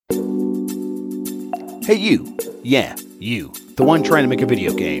Hey you, yeah, you, the one trying to make a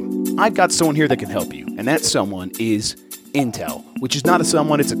video game. I've got someone here that can help you, and that someone is Intel, which is not a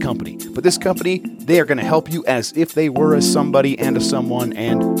someone, it's a company. But this company, they are going to help you as if they were a somebody and a someone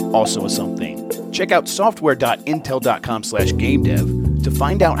and also a something. Check out software.intel.com/gamedev to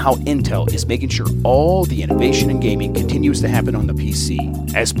find out how Intel is making sure all the innovation in gaming continues to happen on the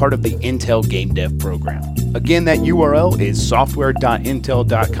PC as part of the Intel Game Dev program. Again, that URL is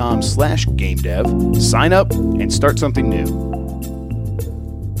software.intel.com/gamedev. Sign up and start something new.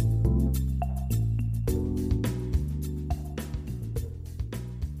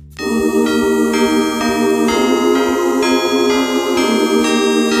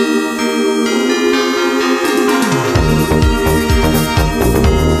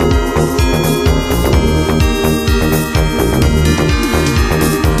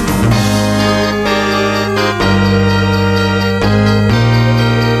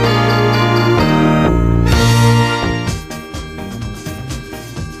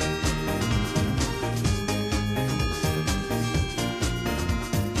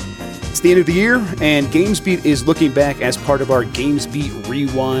 The end of the year, and GamesBeat is looking back as part of our GamesBeat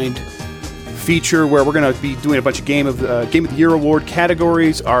Rewind feature, where we're going to be doing a bunch of Game of the Year award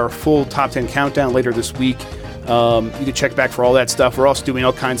categories, our full top 10 countdown later this week. You can check back for all that stuff. We're also doing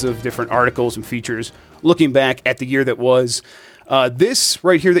all kinds of different articles and features looking back at the year that was. This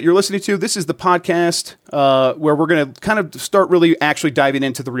right here that you're listening to, this is the podcast where we're going to kind of start really actually diving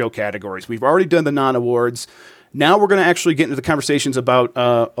into the real categories. We've already done the non-awards. Now we're going to actually get into the conversations about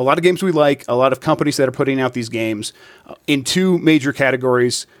a lot of games we like, a lot of companies that are putting out these games in two major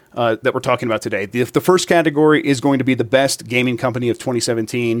categories that we're talking about today. The first category is going to be the best gaming company of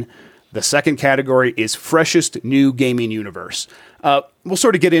 2017. The second category is freshest new gaming universe. We'll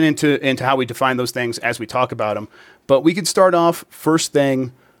sort of get into how we define those things as we talk about them. But we could start off first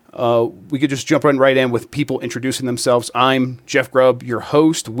thing. We could just jump right in with people introducing themselves. I'm Jeff Grubb, your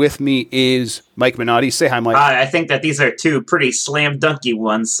host. With me is Mike Minotti. Say hi, Mike. I think that these are two pretty slam dunky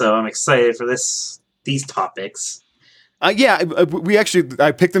ones, so I'm excited for these topics. I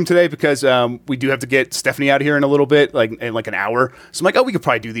picked them today because we do have to get Stephanie out of here in a little bit, in an hour. So I'm like, we could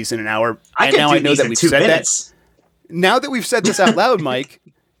probably do these in an hour. I know that we've said 2 minutes. Now that we've said this out loud, Mike,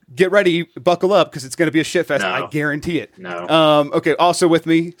 get ready, buckle up, because it's going to be a shit fest. No. I guarantee it. No. Okay, also with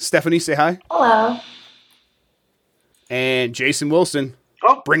me, Stephanie, say hi. Hello. And Jason Wilson,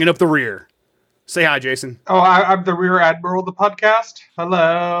 bringing up the rear. Say hi, Jason. I'm the Rear Admiral of the podcast.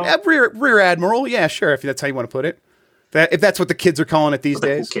 Hello. Rear Admiral, yeah, sure, if that's how you want to put it. If that's what the kids are calling it these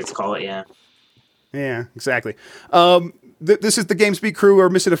days. Cool kids call it, yeah. Yeah, exactly. This is the GamesBeat crew. We're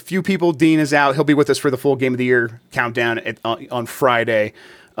missing a few people. Dean is out. He'll be with us for the full Game of the Year countdown on Friday.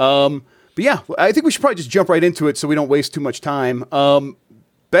 But yeah, I think we should probably just jump right into it so we don't waste too much time.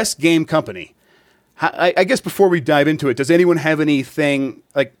 Best game company. I guess before we dive into it, does anyone have anything,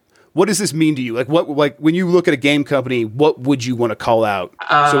 what does this mean to you? When you look at a game company, what would you want to call out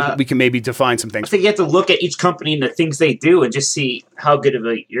so we can maybe define some things? I think you have to look at each company and the things they do and just see how good of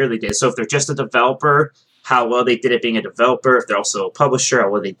a year they did. So if they're just a developer, how well they did at being a developer. If they're also a publisher, how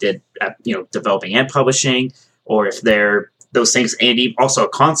well they did at developing and publishing. Or if they're those things and also a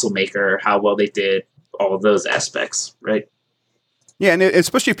console maker, how well they did all of those aspects, right? Yeah, and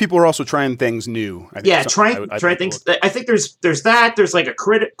especially if people are also trying things new. Trying things. I think there's that. There's a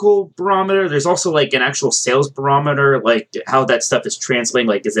critical barometer. There's also an actual sales barometer, how that stuff is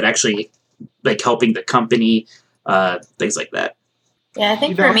translating. Is it actually helping the company? Things like that. Yeah, I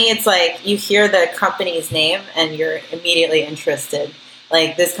think for me, it's you hear the company's name and you're immediately interested.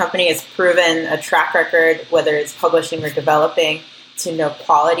 This company has proven a track record, whether it's publishing or developing, to know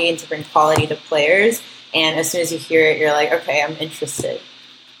quality and to bring quality to players. And as soon as you hear it, you're like, okay, I'm interested.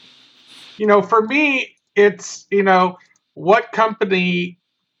 For me, it's, what company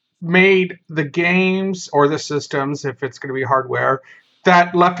made the games or the systems, if it's going to be hardware,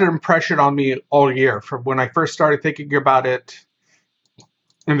 that left an impression on me all year, from when I first started thinking about it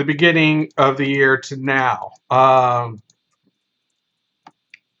in the beginning of the year to now.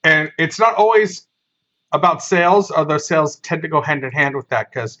 And it's not always about sales, although sales tend to go hand in hand with that,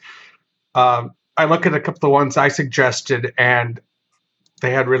 because I look at a couple of the ones I suggested, and they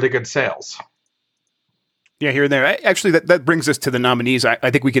had really good sales. Yeah, here and there. Actually, that brings us to the nominees.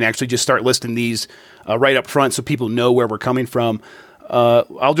 I think we can actually just start listing these right up front so people know where we're coming from.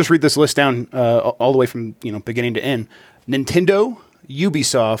 I'll just read this list down all the way from beginning to end. Nintendo,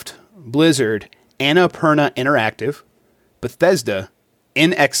 Ubisoft, Blizzard, Annapurna Interactive, Bethesda,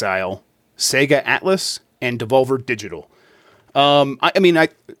 In Exile, Sega Atlas, and Devolver Digital. I mean, I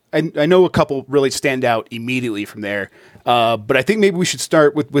know a couple really stand out immediately from there, but I think maybe we should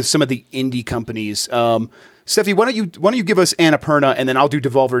start with some of the indie companies. Steffi, why don't you give us Annapurna, and then I'll do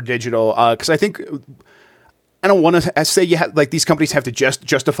Devolver Digital, because I think I don't want to say these companies have to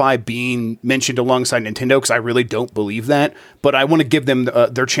justify being mentioned alongside Nintendo, because I really don't believe that, but I want to give them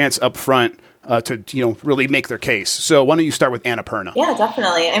their chance up front to really make their case. So why don't you start with Annapurna? Yeah,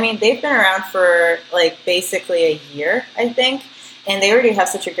 definitely. I mean, they've been around for basically a year, I think, and they already have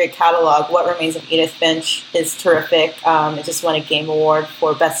such a great catalog. What Remains of Edith Finch is terrific. It just won a Game Award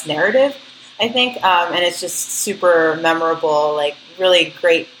for Best Narrative, I think, and it's just super memorable, really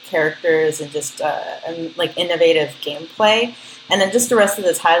great characters and just innovative gameplay. And then just the rest of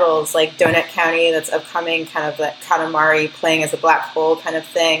the titles, like Donut County, that's upcoming, kind of that Katamari playing as a black hole kind of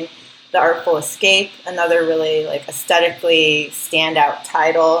thing. The Artful Escape, another really aesthetically standout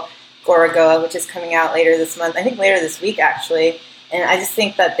title. Gorogoa, which is coming out later this month, I think later this week actually. And I just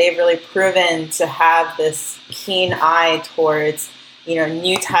think that they've really proven to have this keen eye towards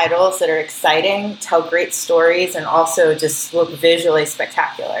new titles that are exciting, tell great stories, and also just look visually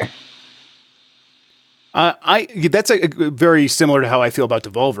spectacular. That's very similar to how I feel about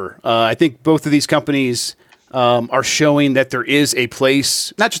Devolver. I think both of these companies are showing that there is a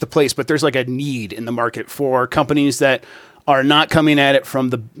place, not just a place, but there's a need in the market for companies that are not coming at it from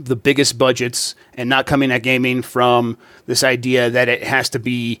the biggest budgets and not coming at gaming from this idea that it has to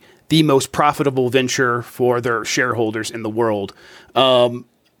be the most profitable venture for their shareholders in the world.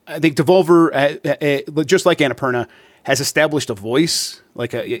 I think Devolver, just like Annapurna, has established a voice.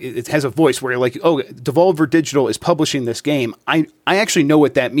 It has a voice where Devolver Digital is publishing this game. I actually know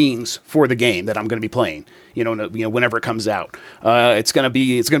what that means for the game that I'm going to be playing. Whenever it comes out, it's going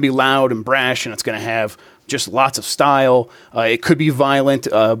to be loud and brash, and it's going to have just lots of style. It could be violent,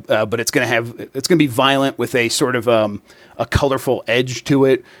 but it's going to be violent with a sort of a colorful edge to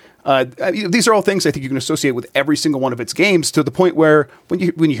it. These are all things I think you can associate with every single one of its games, to the point where when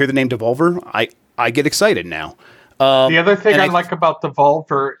you hear the name Devolver, I get excited now. The other thing I like about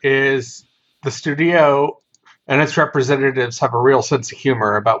Devolver is the studio and its representatives have a real sense of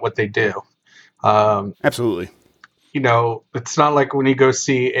humor about what they do. Absolutely. It's not like when you go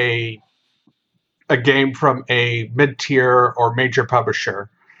see a game from a mid-tier or major publisher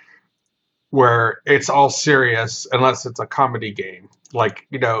where it's all serious unless it's a comedy game.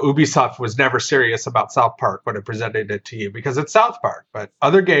 Ubisoft was never serious about South Park when it presented it to you because it's South Park. But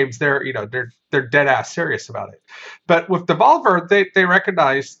other games, they're dead ass serious about it. But with Devolver, they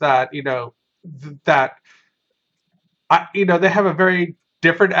recognize that they have a very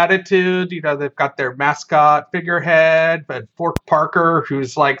different attitude. They've got their mascot figurehead, but Fork Parker,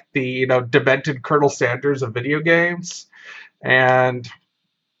 who's like the demented Colonel Sanders of video games, and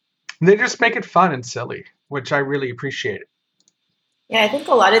they just make it fun and silly, which I really appreciate. Yeah, I think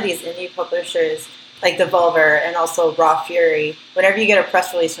a lot of these indie publishers, like Devolver and also Raw Fury, whenever you get a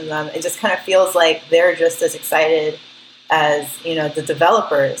press release from them, it just kind of feels like they're just as excited as, the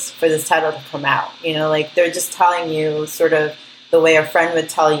developers for this title to come out. They're just telling you sort of the way a friend would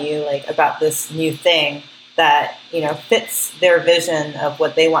tell you, about this new thing that, fits their vision of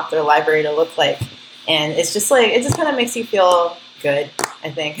what they want their library to look like. And it's just it just kind of makes you feel good,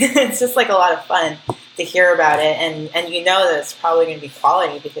 I think. It's just a lot of fun to hear about it, and that it's probably going to be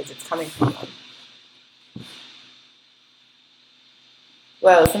quality because it's coming from them.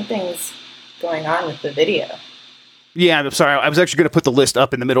 Whoa, something's going on with the video. Yeah, I'm sorry. I was actually going to put the list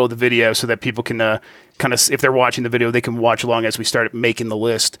up in the middle of the video so that people can kind of, if they're watching the video, they can watch along as we start making the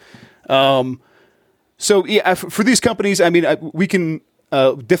list. So yeah, for these companies, I mean, we can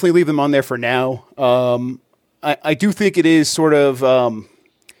definitely leave them on there for now. I do think it is sort of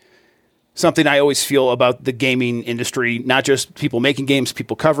something I always feel about the gaming industry, not just people making games,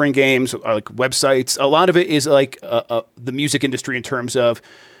 people covering games, like websites. A lot of it is the music industry in terms of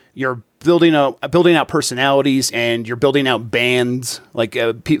you're building out personalities and you're building out bands.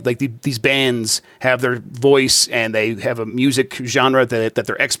 These bands have their voice and they have a music genre that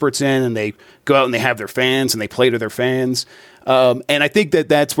they're experts in, and they go out and they have their fans and they play to their fans. And I think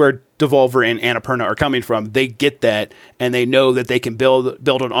that's where Devolver and Annapurna are coming from. They get that, and they know that they can build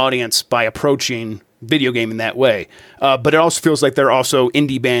an audience by approaching video game in that way. But it also feels like they're also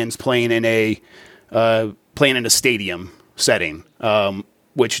indie bands playing in a stadium setting,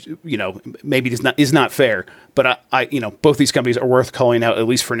 which maybe is not fair. But I both these companies are worth calling out, at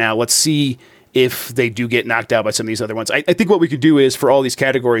least for now. Let's see if they do get knocked out by some of these other ones. I think what we could do is, for all these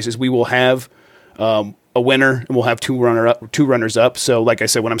categories, is we will have a winner, and we'll have two runners up. So like I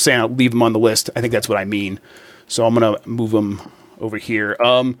said, when I'm saying I'll leave them on the list, I think that's what I mean. So I'm going to move them over here.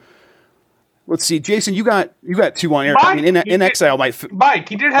 Let's see, Jason, you got two on air. Mike, I mean, in Exile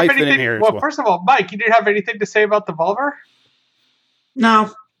Mike, you didn't have anything. Here well, first of all, Mike, you didn't have anything to say about Devolver?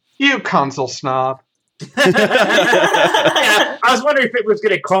 No. You console snob. I was wondering if it was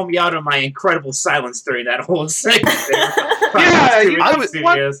going to call me out on my incredible silence during that whole segment.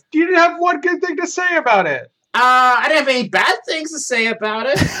 You didn't have one good thing to say about it. I didn't have any bad things to say about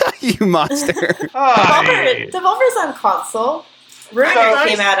it. You monster. Devolver's on console. Ruin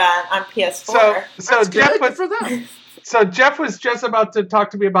came out on PS4. So Jeff was just about to talk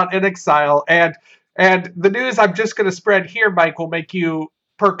to me about In Exile, and the news I'm just going to spread here, Mike, will make you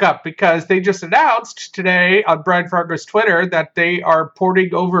perk up, because they just announced today on Brian Fargo's Twitter that they are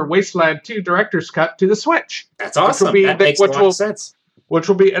porting over Wasteland 2 Director's Cut to the Switch. That's awesome. That makes a lot of sense. Which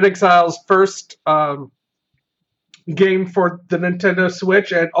will be In Exile's first game for the Nintendo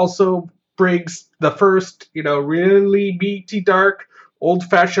Switch, and also brings the first, really meaty, dark,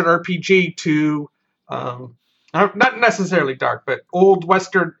 old-fashioned RPG to, not necessarily dark, but old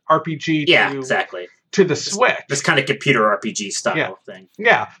Western RPG to the Switch. This kind of computer RPG style thing.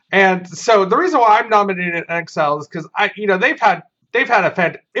 Yeah, and so the reason why I'm nominated in Exile is because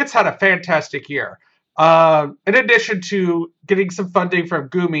it's had a fantastic year. In addition to getting some funding from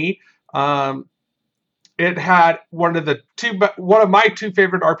Gumi, it had one of my two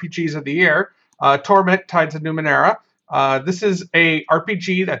favorite RPGs of the year, Torment: Tides of Numenera. This is a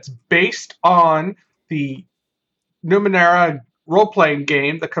RPG that's based on the Numenera role-playing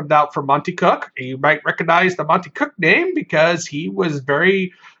game that comes out from Monty Cook. You might recognize the Monty Cook name because he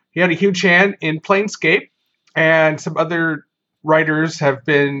had a huge hand in Planescape, and some other writers have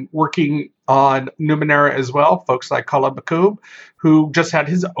been working on Numenera as well, folks like Colin McComb, who just had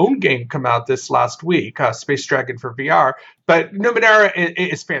his own game come out this last week, Space Dragon for VR. But Numenera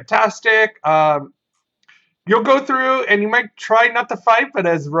is fantastic. You'll go through and you might try not to fight, but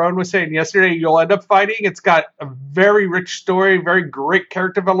as Rowan was saying yesterday, you'll end up fighting. It's got a very rich story, very great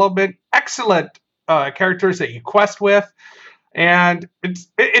character development, excellent characters that you quest with, and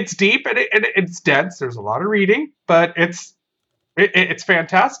it's deep and it's dense. There's a lot of reading, but it's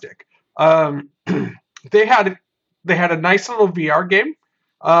fantastic. They had a nice little VR game,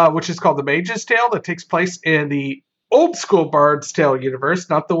 which is called The Mage's Tale, that takes place in the old school Bard's Tale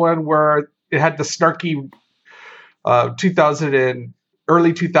universe, not the one where it had the snarky 2000 and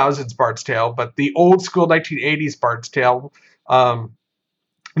early 2000s Bard's Tale, but the old school 1980s Bard's Tale.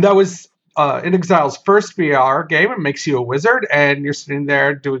 That was In Exile's first VR game. It makes you a wizard, and you're sitting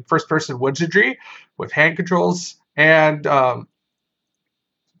there doing first-person wizardry with hand controls, and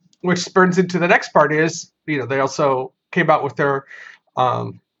which spurns into the next part is, they also came out with their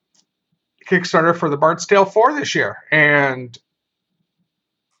Kickstarter for the Bard's Tale 4 this year, and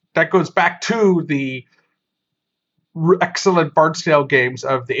that goes back to the excellent Bard's Tale games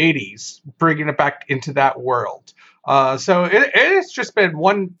of the 80s, bringing it back into that world. So it's just been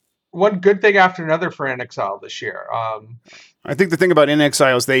one good thing after another for In Exile this year. I think the thing about In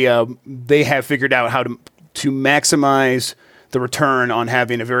Exile is they have figured out how to maximize the return on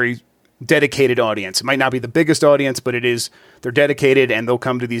having a very dedicated audience. It might not be the biggest audience, but they're dedicated and they'll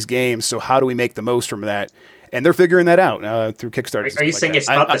come to these games. So how do we make the most from that? And they're figuring that out through Kickstarter. Are you saying it's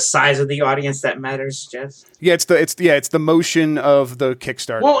not the size of the audience that matters, Jess? Yeah, it's the motion of the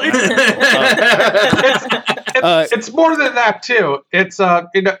Kickstarter. Well, it's more than that too. It's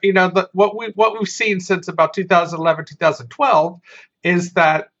what we've seen since about 2011, 2012 is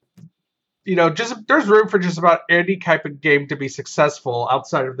that there's room for just about any type of game to be successful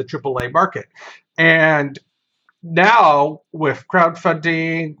outside of the AAA market, and now, with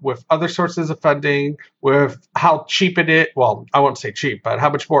crowdfunding, with other sources of funding, with how cheap it is, well, I won't say cheap, but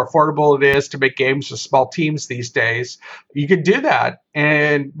how much more affordable it is to make games with small teams these days, you can do that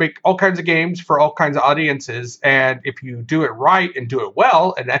and make all kinds of games for all kinds of audiences. And if you do it right and do it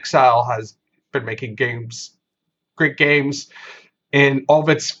well, and Exile has been making great games in all of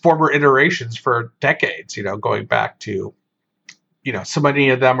its former iterations for decades, going back to, so many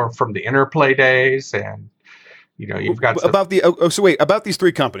of them are from the Interplay days, and you've got about these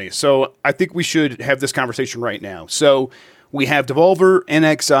three companies. So I think we should have this conversation right now. So we have Devolver, In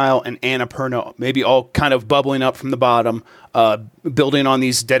Exile, and Annapurna, maybe all kind of bubbling up from the bottom, building on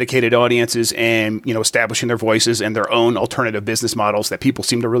these dedicated audiences and establishing their voices and their own alternative business models that people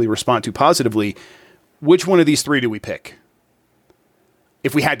seem to really respond to positively. Which one of these three do we pick?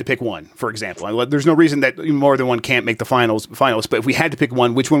 If we had to pick one, for example, there's no reason that more than one can't make the finals. But if we had to pick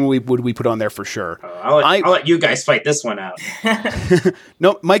one, which one would we put on there for sure? I'll let you guys fight this one out.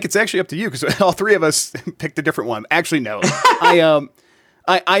 No, Mike, it's actually up to you because all three of us picked a different one. Actually, no, I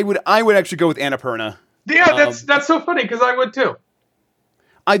would actually go with Annapurna. Yeah, that's so funny because I would too.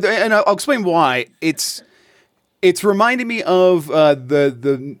 And I'll explain why. It's reminding me of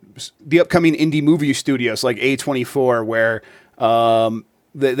the upcoming indie movie studios like A24, where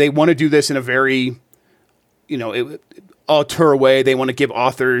they want to do this in a very, auteur way. They want to give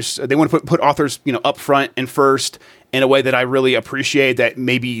authors, they want to put authors, up front and first in a way that I really appreciate that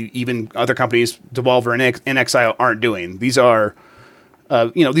maybe even other companies, Devolver and Exile, aren't doing. These are,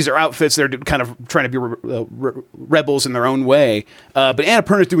 these are outfits. They're kind of trying to be rebels in their own way. But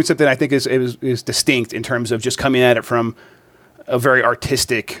Annapurna is doing something I think is distinct in terms of just coming at it from a very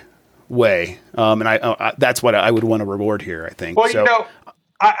artistic way. And that's what I would want to reward here, I think. Well,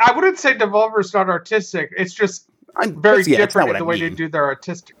 I wouldn't say Devolver is not artistic. It's just very different in the way they do their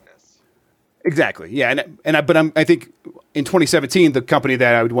artisticness. Exactly. Yeah. I think in 2017, the company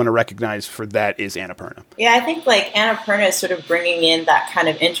that I would want to recognize for that is Annapurna. Yeah, I think Annapurna is sort of bringing in that kind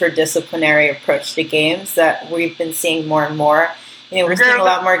of interdisciplinary approach to games that we've been seeing more and more. We're seeing a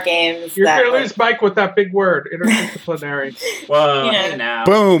lot more games. You're going to lose Mike with that big word, interdisciplinary. Well, hey now.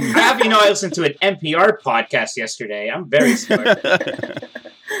 Boom. I listened to an NPR podcast yesterday. I'm very smart.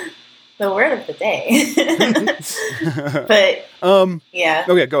 The word of the day. But, yeah.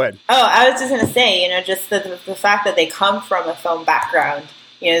 Okay, go ahead. Oh, I was just going to say, just the fact that they come from a film background,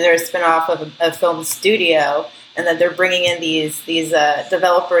 they're a spinoff of a film studio, and that they're bringing in these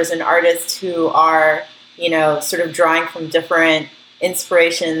developers and artists who are, sort of drawing from different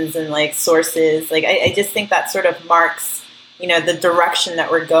inspirations and, sources. I just think that sort of marks, the direction that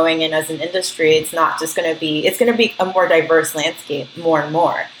we're going in as an industry. It's not just going to be, it's going to be a more diverse landscape more and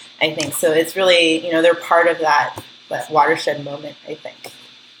more, I think. So it's really, they're part of that watershed moment, I think.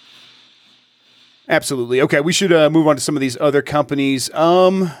 Absolutely. Okay, we should move on to some of these other companies.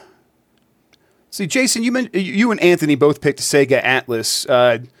 See, Jason, you and Anthony both picked Sega Atlas.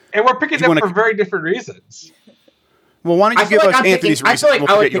 And we're picking them for very different reasons. Well, why don't you give us Anthony's reasons? I feel like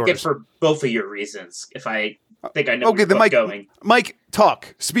I would pick it for both of your reasons, if I think I know where you're going. Mike,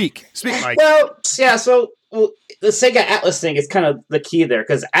 talk. Speak, Mike. Well, yeah, the Sega Atlas thing is kind of the key there,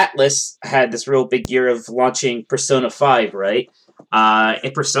 because Atlas had this real big year of launching Persona 5, right?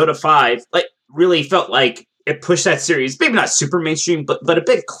 And Persona 5, really felt like it pushed that series, maybe not super mainstream, but a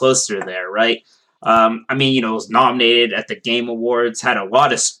bit closer there, right? It was nominated at the Game Awards, had a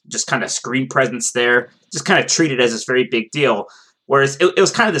lot of just kind of screen presence there, just kind of treated as this very big deal. Whereas it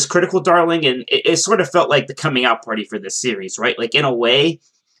was kind of this critical darling, and it sort of felt like the coming out party for this series, right? In a way,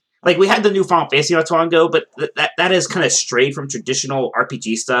 we had the new Final Fantasy not too long ago, but that has kind of strayed from traditional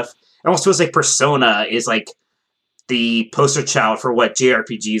RPG stuff. It almost feels like Persona is the poster child for what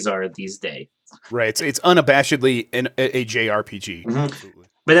JRPGs are these days. Right. It's unabashedly a JRPG. Mm-hmm. Absolutely.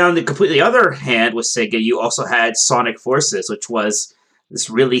 But on the completely other hand, with Sega, you also had Sonic Forces, which was this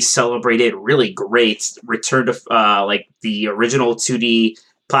really celebrated, really great return to the original 2D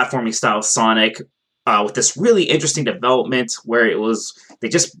platforming style Sonic, with this really interesting development where they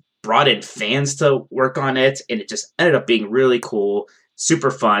just brought in fans to work on it, and it just ended up being really cool,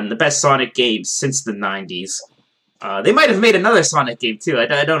 super fun, the best Sonic game since the 90s. They might have made another Sonic game, too. I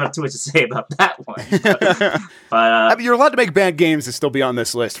don't have too much to say about that one. But you're allowed to make bad games and still be on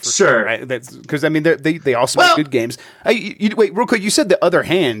this list. For sure. Right? Because, they also make good games. Wait, real quick. You said the other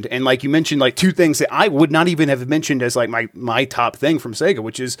hand, and you mentioned two things that I would not even have mentioned as my top thing from Sega,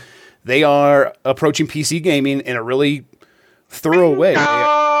 which is they are approaching PC gaming in a really thorough way.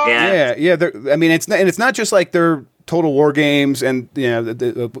 Yeah. It's not just they're Total War games, and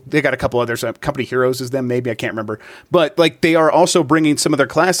they got a couple others. Company Heroes is them, maybe, I can't remember. But they are also bringing some of their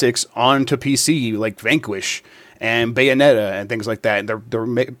classics onto PC, like Vanquish and Bayonetta and things like that. And they're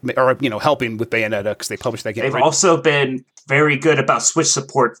helping with Bayonetta because they published that game. They've also been very good about Switch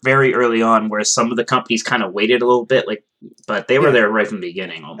support very early on, whereas some of the companies kind of waited a little bit, but they were there right from the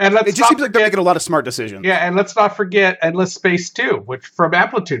beginning. And it just seems like they're making a lot of smart decisions. Yeah, and let's not forget Endless Space 2, from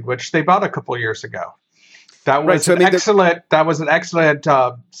Amplitude, which they bought a couple years ago. That was an excellent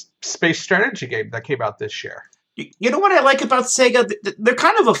space strategy game that came out this year. You know what I like about Sega? They're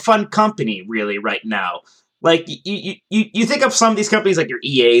kind of a fun company, really, right now. You think of some of these companies like your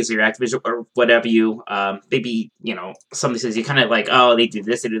EAs or your Activision or whatever maybe, some of these things you kind of oh, they do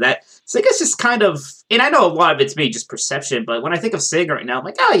this, they do that. Sega's just kind of, and I know a lot of it's maybe just perception, but when I think of Sega right now, I'm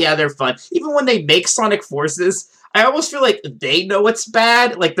like, oh yeah, they're fun. Even when they make Sonic Forces, I almost feel like they know it's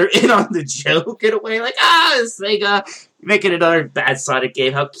bad. They're in on the joke in a way. Sega making another bad Sonic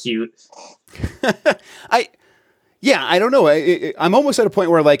game. How cute. I don't know. I'm almost at a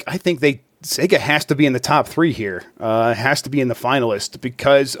point where I think Sega has to be in the top 3 here. Has to be in the finalist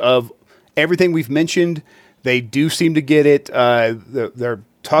because of everything we've mentioned. They do seem to get it. They're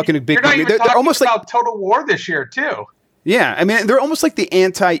talking a big. You're not even talking almost about Total War this year too. Yeah, I mean, they're almost like the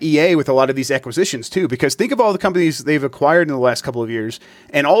anti-EA with a lot of these acquisitions, too, because think of all the companies they've acquired in the last couple of years,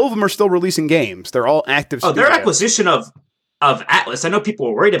 and all of them are still releasing games. They're all active studios. Their acquisition of Atlas, I know people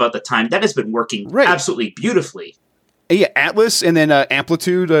were worried about the time. That has been working absolutely beautifully. Yeah, Atlas, and then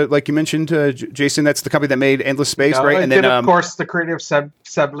Amplitude, like you mentioned, Jason, that's the company that made Endless Space, right? And then, of course, the creative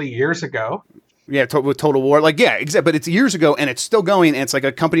several years ago. Yeah, with Total War. Like, yeah, exactly. But it's years ago, and it's still going, and it's like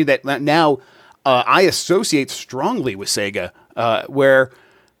a company that now I associate strongly with Sega, where,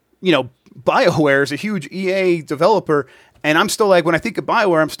 BioWare is a huge EA developer, and I'm still like, when I think of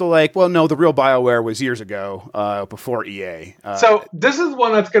BioWare, I'm still like, well, no, the real BioWare was years ago, before EA. So this is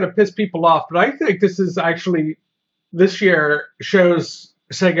one that's going to piss people off, but I think this is actually, this year shows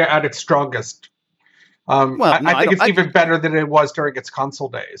Sega at its strongest. I think it's even better than it was during its console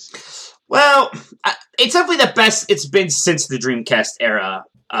days. Well, it's definitely the best it's been since the Dreamcast era.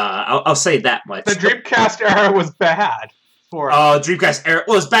 I'll say that much. The Dreamcast era was bad. Dreamcast era.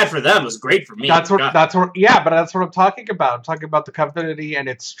 Well, it was bad for them. It was great for me. That's what I'm talking about. I'm talking about the community and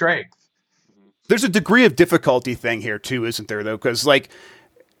its strength. There's a degree of difficulty thing here too, isn't there? Though, because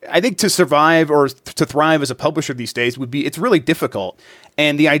I think to survive or to thrive as a publisher these days it's really difficult.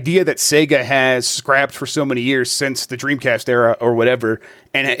 And the idea that Sega has scrapped for so many years since the Dreamcast era or whatever,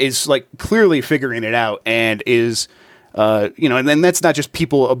 and is clearly figuring it out, and is. And then that's not just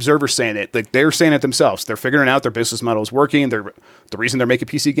observers saying it. Like, they're saying it themselves. They're figuring out their business model is working. The reason they're making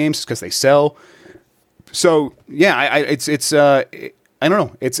PC games is because they sell. So yeah, I don't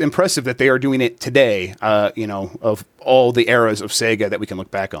know. It's impressive that they are doing it today. Of all the eras of Sega that we can look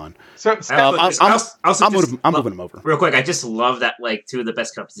back on. So I'm moving them over real quick. I just love that two of the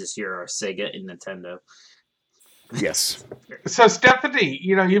best companies this year are Sega and Nintendo. Yes. So Stephanie,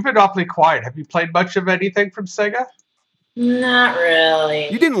 you've been awfully quiet. Have you played much of anything from Sega? Not really.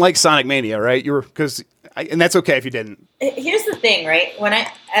 You didn't like Sonic Mania, right? And that's okay if you didn't. Here's the thing, right? When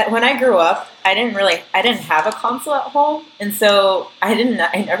I grew up, I didn't have a console at home, and so I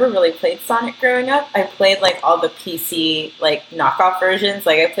never really played Sonic growing up. I played all the PC knockoff versions.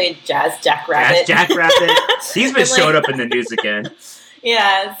 I played Jazz Jackrabbit. He's been showing up in the news again.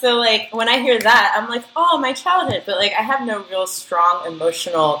 Yeah, so when I hear that, I'm like, oh, my childhood. But I have no real strong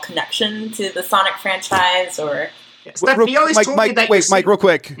emotional connection to the Sonic franchise or. Mike, real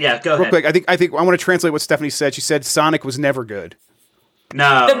quick. Yeah, go ahead. Real quick. I think I want to translate what Stephanie said. She said Sonic was never good.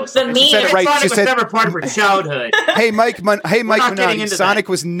 No, she said it right. Sonic was never part of her childhood. Hey, Mike, Sonic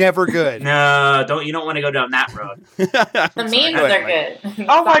was never good. No, you don't want to go down that road. The memes are good.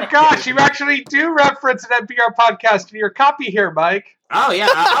 Oh my gosh, you actually do reference an NPR podcast in your copy here, Mike. Oh yeah,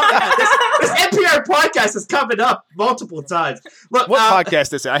 This NPR podcast is coming up multiple times. Look, what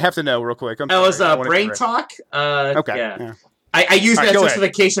podcast is it? I have to know real quick. It was Brain Talk. Okay. Yeah. I used that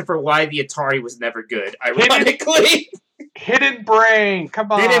justification for why the Atari was never good. Ironically. Hidden Brain,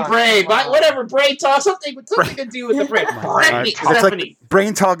 come on. Hidden Brain, whatever. Brain Talk, something to do with the brain. It's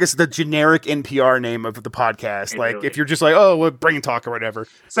Brain Talk is the generic NPR name of the podcast. Really if you're just Brain Talk or whatever.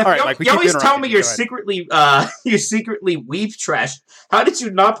 So Mike, you always tell me you're secretly weeb trash. How did you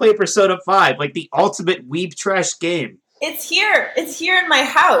not play Persona 5, the ultimate weeb trash game? It's here. It's here in my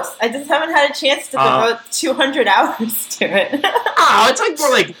house. I just haven't had a chance to devote 200 hours to it.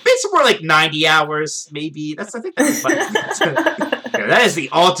 It's more like 90 hours, maybe. I think that's that is the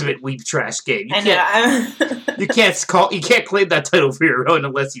ultimate weeb trash game. You can't claim that title for your own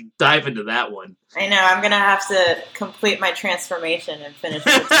unless you dive into that one. I know. I'm gonna have to complete my transformation and finish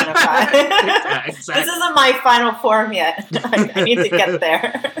Persona 5. Yeah, exactly. This isn't my final form yet. I need to get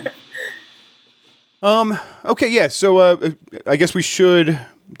there. Okay, yeah. So I guess we should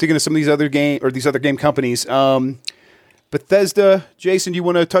dig into some of these other game companies. Bethesda, Jason, do you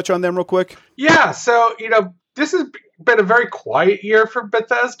want to touch on them real quick? Yeah. So this has been a very quiet year for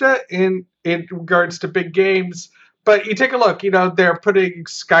Bethesda in regards to big games. But you take a look. They're putting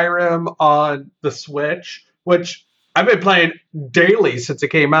Skyrim on the Switch, which I've been playing daily since it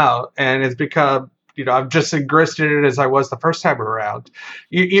came out, and it's become. I'm just engrossed in it as I was the first time around.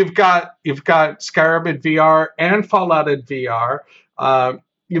 You've got Skyrim in VR and Fallout in VR.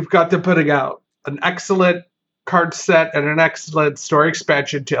 You've got them putting out an excellent card set and an excellent story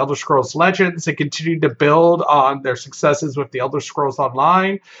expansion to Elder Scrolls Legends. They continue to build on their successes with the Elder Scrolls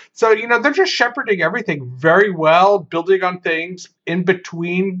Online. So, they're just shepherding everything very well, building on things in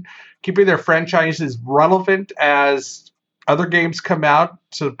between, keeping their franchises relevant as other games come out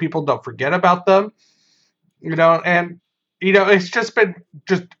so people don't forget about them. It's just been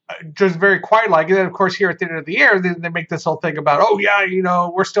just very quiet. And then, of course, here at the end of the year, then they make this whole thing about,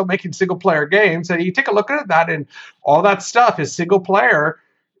 we're still making single player games. And you take a look at that, and all that stuff is single player.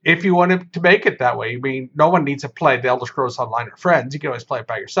 if you wanted to make it that way. I mean, no one needs to play The Elder Scrolls Online or friends. You can always play it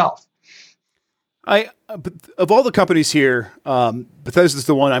by yourself. Of all the companies here, Bethesda is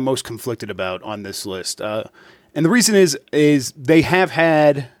the one I'm most conflicted about on this list. And the reason is they have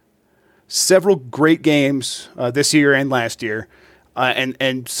had several great games this year and last year,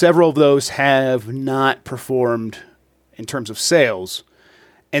 and several of those have not performed in terms of sales.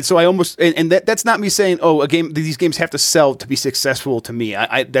 And so I almost that's not me saying these games have to sell to be successful to me.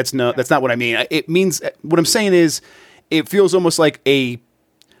 That's not what I mean. It means what I'm saying is it feels almost like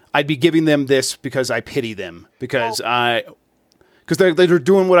I'd be giving them this because I pity them because they're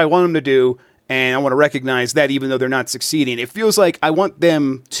doing what I want them to do. And I want to recognize that even though they're not succeeding, it feels like I want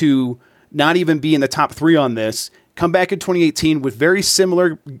them to not even be in the top 3 on this, come back in 2018 with very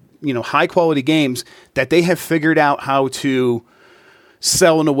similar, high quality games that they have figured out how to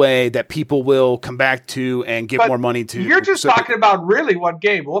sell in a way that people will come back to and give more money to. You're just talking about really one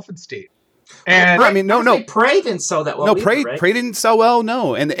game, Wolfenstein. And I mean, no. Prey didn't sell that well. No, Prey didn't sell well.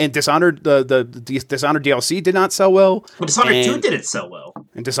 No, and Dishonored, the Dishonored DLC did not sell well. But Dishonored 2 didn't sell well.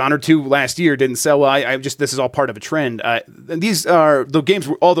 And Dishonored 2 last year didn't sell well. This is all part of a trend. These are the games.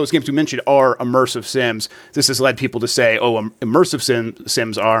 All those games we mentioned are immersive sims. This has led people to say, immersive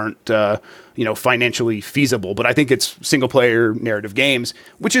sims aren't financially feasible. But I think it's single player narrative games,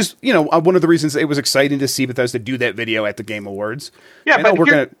 which is one of the reasons it was exciting to see Bethesda do that video at the Game Awards. Yeah,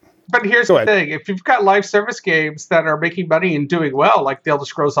 But here's the thing. If you've got live service games that are making money and doing well, like The Elder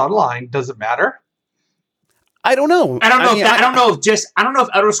Scrolls Online, does it matter? I don't know. I don't know if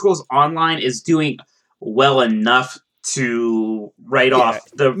Elder Scrolls Online is doing well enough to write off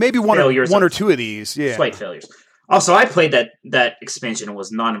the maybe one or two of these. Yeah, slight failures. Also, I played that expansion and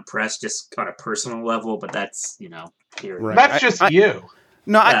was not impressed, just on a personal level. But that's here. Right. That's just you.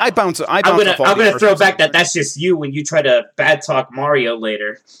 No, yeah. I bounce. I'm gonna throw back that's just you when you try to bad talk Mario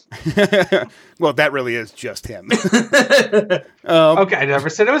later. Well, that really is just him. Okay, I never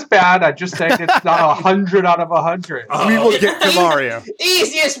said it was bad. I just said it's not 100 out of 100. We will get to Mario.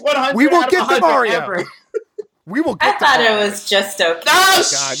 Easiest 100. We will get to Mario. Ever. We will get. I thought it was just okay. Oh,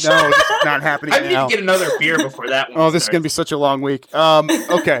 God, no, this is not happening. I need to get another beer before that one. This is gonna be such a long week.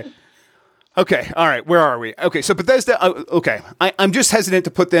 Okay. Okay, all right, where are we? Okay, so Bethesda, I'm just hesitant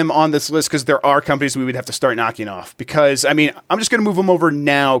to put them on this list because there are companies we would have to start knocking off. Because, I'm just going to move them over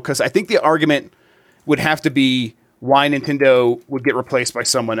now because I think the argument would have to be why Nintendo would get replaced by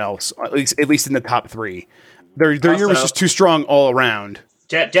someone else, at least in the top 3. Their year was just too strong all around.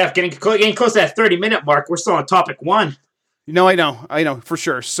 Jeff, getting close to that 30-minute mark. We're still on topic 1. I know, for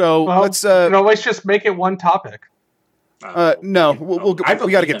sure. So let's... let's just make it one topic. No, we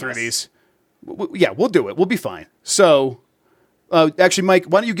got to get through these. Yeah, we'll do it. We'll be fine. So, actually, Mike,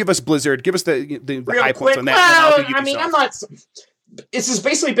 why don't you give us Blizzard? Give us the high points on that. Well, I'm not... This has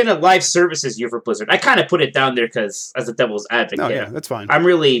basically been a live services year for Blizzard. I kind of put it down there because, as a devil's advocate... Oh, yeah, that's fine. I'm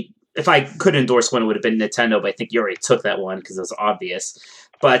really... If I could endorse one, it would have been Nintendo, but I think you already took that one because it was obvious.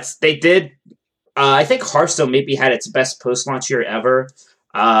 But they did... I think Hearthstone maybe had its best post-launch year ever.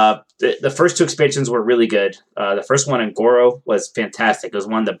 The first 2 expansions were really good. The first one in Goro was fantastic. It was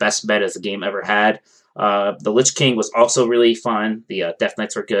one of the best metas the game ever had. The Lich King was also really fun. The Death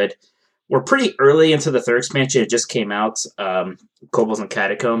Knights were good. We're pretty early into the 3rd expansion. It just came out, Kobolds and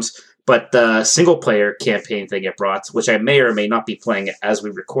Catacombs. But the single-player campaign they get brought, which I may or may not be playing as we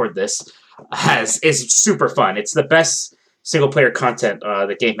record this, is super fun. It's the best single-player content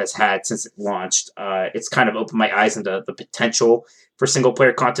the game has had since it launched. It's kind of opened my eyes into the potential for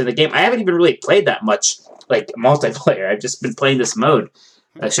single-player content in the game. I haven't even really played that much multiplayer. I've just been playing this mode.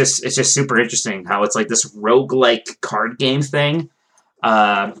 It's just super interesting how it's like this roguelike card game thing.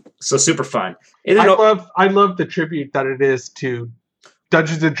 So super fun. I love the tribute that it is to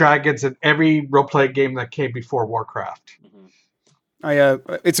Dungeons and Dragons and every role-playing game that came before Warcraft.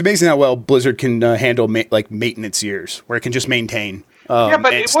 It's amazing how well Blizzard can handle maintenance years, where it can just maintain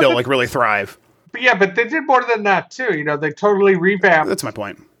and still really thrive. But they did more than that too. They totally revamped. That's my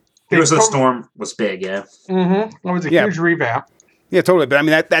point. Heroes of the Storm was big, yeah. Mm-hmm. It was a huge revamp. Yeah, totally.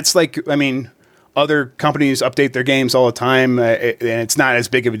 But that's other companies update their games all the time, and it's not as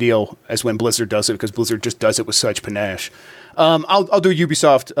big of a deal as when Blizzard does it because Blizzard just does it with such panache. I'll do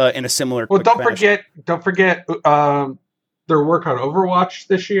Ubisoft in a similar. Well, don't forget their work on Overwatch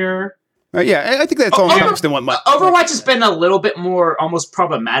this year. I think that's all than what Overwatch has been a little bit more almost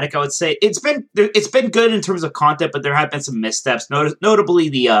problematic. I would say it's been good in terms of content, but there have been some missteps. Notably,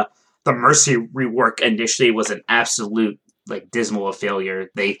 the Mercy rework initially was an absolute dismal failure.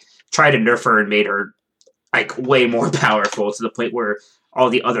 They tried to nerf her and made her way more powerful to the point where all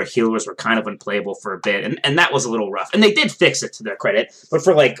the other healers were kind of unplayable for a bit, and that was a little rough. And they did fix it to their credit, but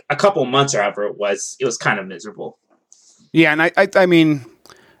for like a couple months or however it was kind of miserable. Yeah, and I mean,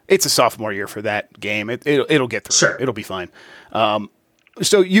 it's a sophomore year for that game. It'll get through. Sure. It'll be fine.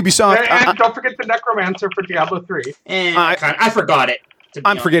 So Ubisoft... And don't forget the Necromancer for Diablo 3. I forgot it.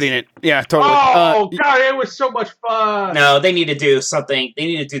 I'm forgetting it. Yeah, totally. Oh, God, it was so much fun. No, they need to do something. They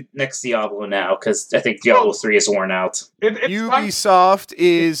need to do next Diablo now, because I think Diablo 3 is worn out. Ubisoft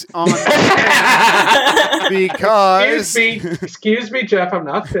is on because... Excuse me, Jeff, I'm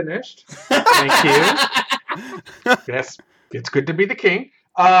not finished. Thank you. Yes, it's good to be the king.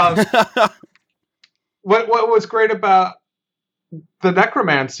 What was great about the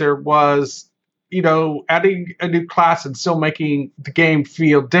Necromancer was, adding a new class and still making the game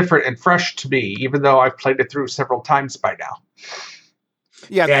feel different and fresh to me, even though I've played it through several times by now.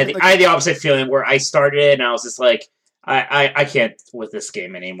 Yeah, I had the opposite feeling where I started and I was just like, I can't with this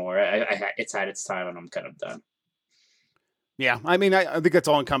game anymore. It's had its time and I'm kind of done. Yeah, I mean, I think that's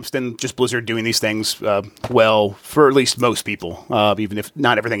all encompassed in just Blizzard doing these things well for at least most people, even if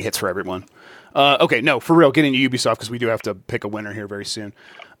not everything hits for everyone. Okay, no, for real, getting to Ubisoft because we do have to pick a winner here very soon.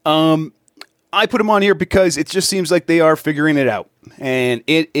 I put them on here because it just seems like they are figuring it out, and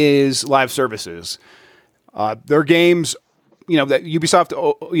it is live services. Their games, that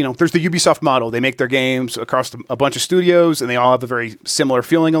Ubisoft, there's the Ubisoft model. They make their games across a bunch of studios, and they all have a very similar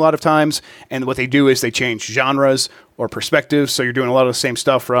feeling a lot of times. And what they do is they change genres or perspectives. So you're doing a lot of the same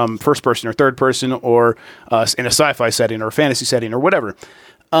stuff from first person or third person, or in a sci-fi setting or a fantasy setting or whatever.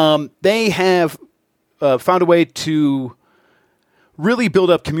 They have found a way to really build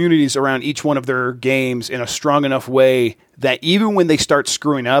up communities around each one of their games in a strong enough way that even when they start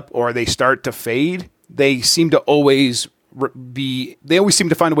screwing up or they start to fade, they seem to always seem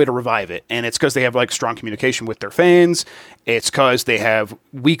to find a way to revive it. And it's because they have like strong communication with their fans. It's because they have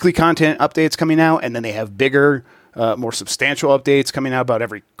weekly content updates coming out, and then they have bigger, more substantial updates coming out about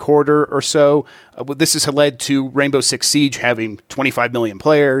every quarter or so. This has led to Rainbow Six Siege having 25 million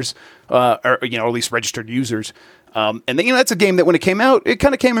players, or at least registered users. And then, that's a game that when it came out, it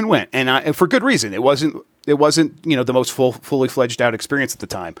kind of came and went, and for good reason. It wasn't the most fully fledged out experience at the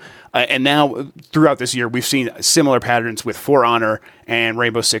time. And now throughout this year, we've seen similar patterns with For Honor and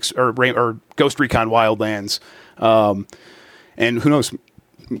Rainbow Six or Ghost Recon Wildlands. And who knows,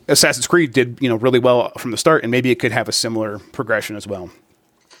 Assassin's Creed did really well from the start, and maybe it could have a similar progression as well.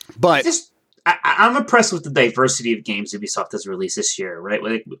 But I'm impressed with the diversity of games Ubisoft has released this year, right?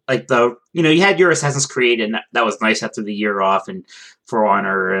 Like you had your Assassin's Creed, and that was nice after the year off, and For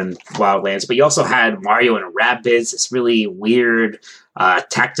Honor and Wildlands. But you also had Mario and Rabbids, this really weird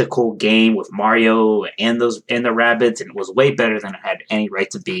tactical game with Mario and the Rabbids, and it was way better than it had any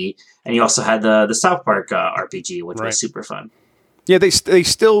right to be. And you also had the South Park RPG, which was super fun. Yeah, they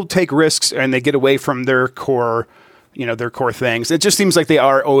still take risks and they get away from their core. Their core things. It just seems like they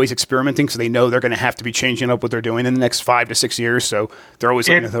are always experimenting, so they know they're going to have to be changing up what they're doing in the next 5 to 6 years. So they're always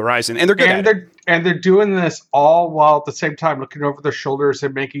looking at the horizon, and they're good at it. And they're doing this all while at the same time looking over their shoulders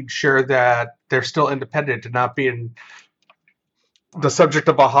and making sure that they're still independent and not being the subject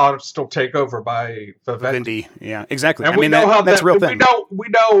of a hostile takeover by Vivendi. Yeah, exactly. And that's a real thing.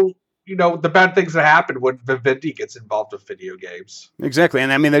 We know the bad things that happen when Vivendi gets involved with video games. Exactly.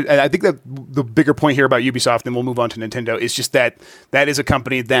 And I mean, I think that the bigger point here about Ubisoft, and we'll move on to Nintendo, is just that is a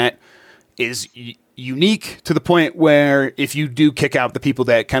company that is unique to the point where if you do kick out the people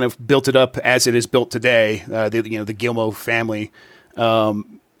that kind of built it up as it is built today, the Gilmo family,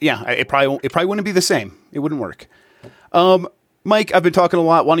 it probably wouldn't be the same. It wouldn't work. Mike, I've been talking a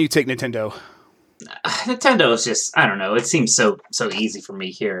lot. Why don't you take Nintendo? Nintendo is just, I don't know. It seems so easy for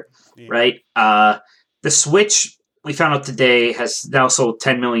me here, right? The Switch, we found out today, has now sold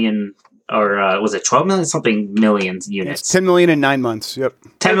 10 million, or was it 12 million? Something millions units. It's 10 million in 9 months. Yep.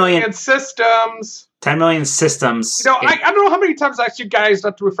 10 million systems. 10 million systems. I don't know how many times I asked you guys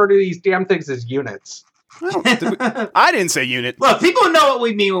not to refer to these damn things as units. I didn't say unit. Look, people know what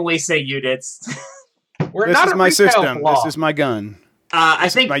we mean when we say units. This is my system. This is my gun. I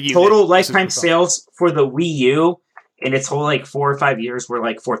think total lifetime sales for the Wii U in its whole 4 or 5 years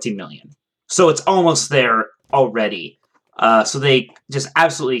were 14 million. So it's almost there already. So they just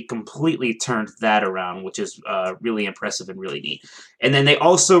absolutely completely turned that around, which is really impressive and really neat. And then they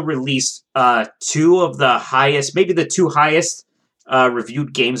also released two of the highest, maybe the two highest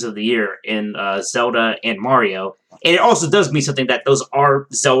reviewed games of the year in Zelda and Mario. And it also does mean something that those are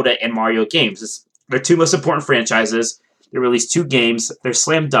Zelda and Mario games. They're two most important franchises. They released 2 games. They're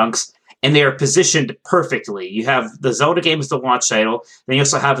slam dunks, and they are positioned perfectly. You have the Zelda game as the launch title. Then you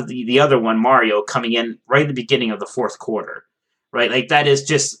also have the other one, Mario, coming in right at the beginning of the 4th quarter, right? Like that is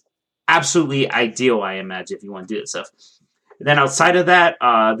just absolutely ideal, I imagine, if you want to do that stuff. And then outside of that,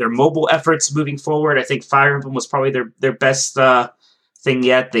 their mobile efforts moving forward, I think Fire Emblem was probably their best thing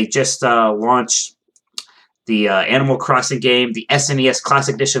yet. They just launched the Animal Crossing game. The SNES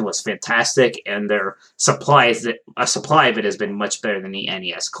Classic Edition was fantastic, and their supply of it has been much better than the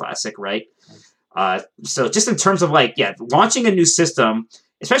NES Classic, right? So just in terms of launching a new system,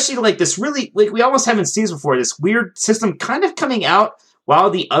 especially like this really, like we almost haven't seen this before, this weird system kind of coming out while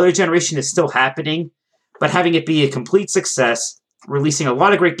the other generation is still happening, but having it be a complete success, releasing a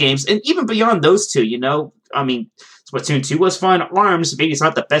lot of great games, and even beyond those two, I mean, Splatoon 2 was fun. ARMS, maybe it's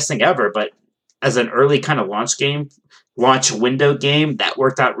not the best thing ever, but as an early kind of launch window game, that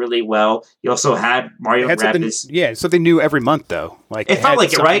worked out really well. You also had Mario Rabbids. Something new every month, though. Like it felt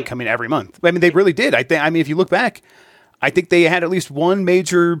like it, right? Coming every month. I mean, they really did. I mean, if you look back, I think they had at least one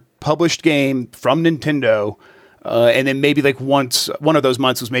major published game from Nintendo, and then maybe like once one of those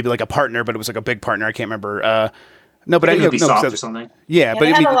months was maybe like a partner, but it was like a big partner. I can't remember. No, but Ubisoft or something. Yeah, but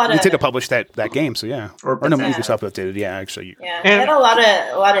Nintendo published that game, so yeah. Or no, Ubisoft did. Yeah, actually. Yeah, they had a lot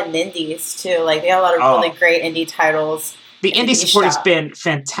of indies too. Like they had a lot of really great indie titles. The indie support has been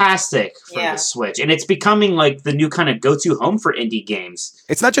fantastic for the Switch, and it's becoming like the new kind of go-to home for indie games.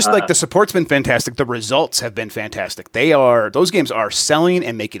 It's not just like the support's been fantastic; the results have been fantastic. Those games are selling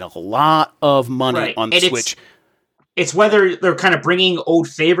and making a lot of money on the Switch. It's whether they're kind of bringing old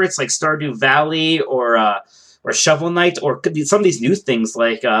favorites like Stardew Valley or Shovel Knight, or some of these new things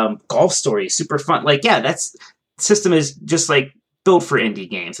like Golf Story, super fun. Like, that's system is just like built for indie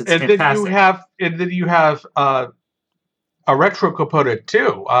games. It's fantastic. Then you have a retro component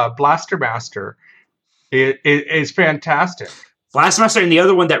too. Blaster Master is fantastic. Blaster Master, and the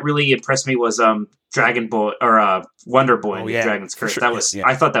other one that really impressed me was Dragon Boy or Wonder Boy, Dragon's Curse. Sure. That was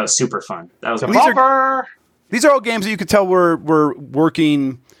I thought that was super fun. That was these are all games that you could tell were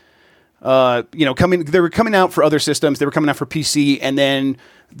working. They were coming out for other systems. They were coming out for PC, and then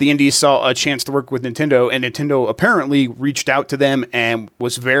the indies saw a chance to work with Nintendo, and Nintendo apparently reached out to them and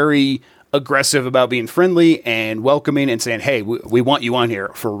was very aggressive about being friendly and welcoming and saying, hey, we want you on here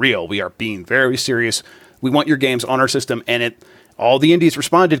for real. We are being very serious. We want your games on our system. And all the indies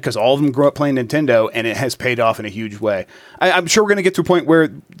responded because all of them grew up playing Nintendo, and it has paid off in a huge way. I'm sure we're going to get to a point where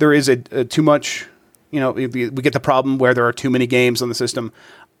there is a too much, we get the problem where there are too many games on the system.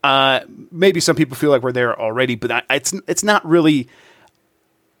 Maybe some people feel like we're there already, but it's not really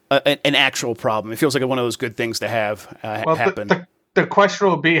an actual problem. It feels like one of those good things to have happen. The question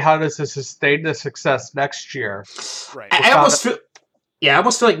will be, how does it sustain the success next year? Right. I almost feel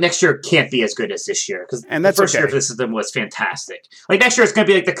like next year can't be as good as this year, because the first year for the system was fantastic. Like next year, it's going to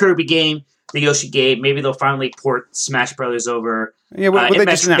be like the Kirby game, the Yoshi game. Maybe they'll finally port Smash Brothers over. Yeah, they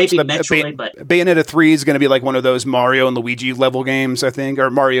just announced Metroid, but Bayonetta 3 is going to be like one of those Mario and Luigi level games, I think, or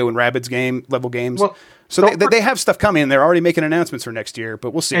Mario and Rabbids level games. Well, so they have stuff coming, and they're already making announcements for next year,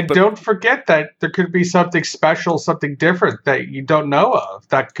 but we'll see. And don't forget that there could be something special, something different that you don't know of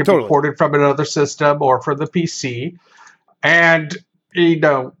that could be ported from another system or from the PC, and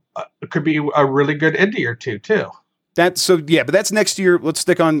it could be a really good indie or two too. But that's next year. Let's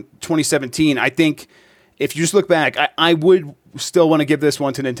stick on 2017. I think if you just look back, I would still want to give this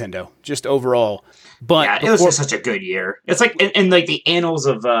one to Nintendo, just overall. But it was just such a good year. It's like in like the annals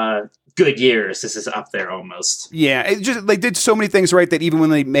of good years, this is up there almost. Yeah, they did so many things right that even when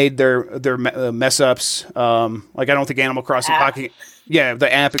they made their mess ups, like I don't think Animal Crossing Pocket,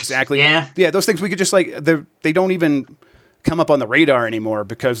 the app exactly. Yeah, those things we could just they don't even come up on the radar anymore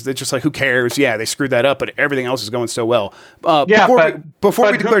because they're just like, who cares? Yeah, they screwed that up, but everything else is going so well.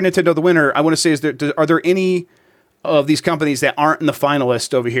 Before we declare Nintendo the winner, I want to say, are there any of these companies that aren't in the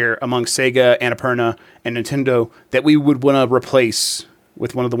finalist over here among Sega, Annapurna, and Nintendo that we would want to replace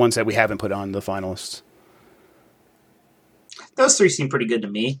with one of the ones that we haven't put on the finalists? Those three seem pretty good to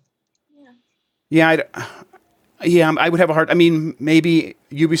me. I would have a hard... I mean, maybe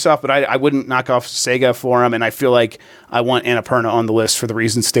Ubisoft, but I wouldn't knock off Sega for them, and I feel like I want Annapurna on the list for the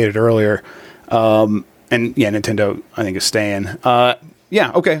reasons stated earlier. Nintendo, I think, is staying.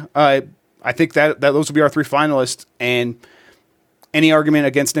 Okay. I think that those will be our three finalists, and any argument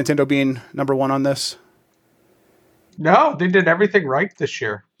against Nintendo being number one on this? No, they did everything right this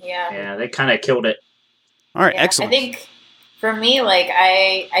year. Yeah, they kind of killed it. All right, excellent. I think, for me,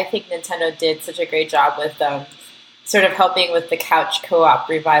 I think Nintendo did such a great job with sort of helping with the couch co-op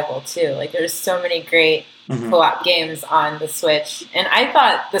revival too. Like there's so many great co-op games on the Switch, and I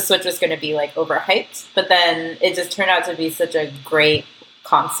thought the Switch was going to be overhyped, but then it just turned out to be such a great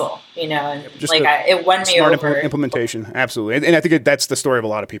console, and Just it won me smart over. implementation, absolutely, and I think that's the story of a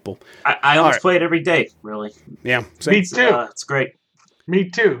lot of people. I almost play it every day, really. Yeah, me too. It's great. Me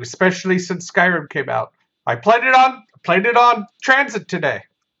too, especially since Skyrim came out. I played it on transit today.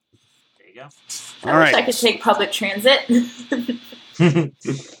 There you go. I wish I could take public transit.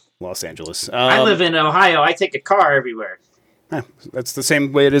 Los Angeles. I live in Ohio. I take a car everywhere. That's the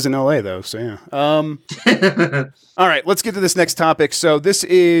same way it is in LA, though. So yeah. All right, let's get to this next topic. So this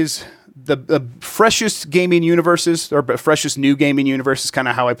is the freshest gaming universes, or freshest new gaming universe is kind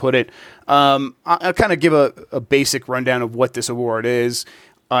of how I put it. I'll kind of give a basic rundown of what this award is.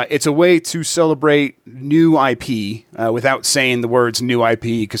 It's a way to celebrate new IP without saying the words new IP,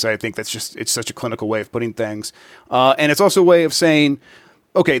 because I think it's such a clinical way of putting things. And it's also a way of saying,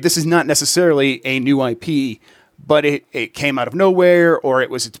 okay, this is not necessarily a new IP, but it came out of nowhere, or it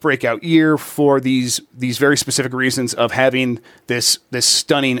was its breakout year for these very specific reasons of having this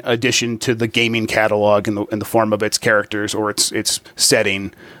stunning addition to the gaming catalog in the form of its characters or its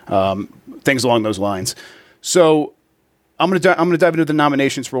setting, things along those lines. So I'm gonna dive into the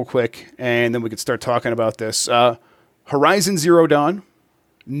nominations real quick, and then we can start talking about this. Horizon Zero Dawn,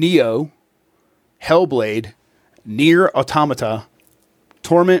 Neo, Hellblade, Nier Automata,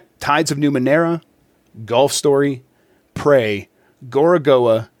 Torment: Tides of Numenera, Golf Story, Prey,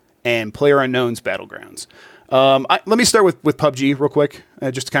 Gorogoa, and PlayerUnknown's Battlegrounds. Let me start with PUBG real quick,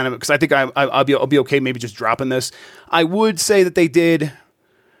 just to kind of, because I think I'll be okay maybe just dropping this. I would say that they did.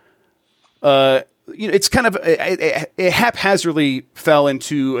 It's kind of it haphazardly fell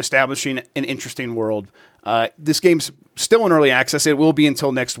into establishing an interesting world. This game's still in early access. It will be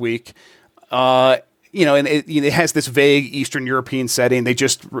until next week. And it has this vague Eastern European setting. They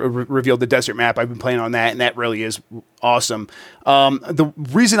just revealed the desert map. I've been playing on that, and that really is awesome. The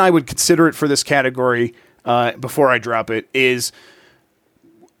reason I would consider it for this category before I drop it is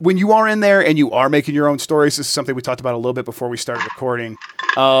when you are in there and you are making your own stories. This is something we talked about a little bit before we started recording.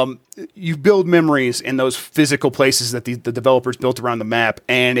 You build memories in those physical places that the developers built around the map,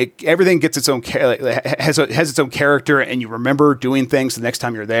 and everything gets its own has its own character, and you remember doing things the next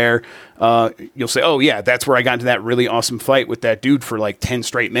time you're there. You'll say, "Oh yeah, that's where I got into that really awesome fight with that dude for like 10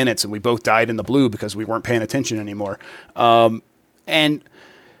 straight minutes, and we both died in the blue because we weren't paying attention anymore." And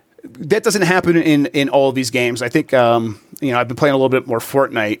that doesn't happen in all of these games. I think I've been playing a little bit more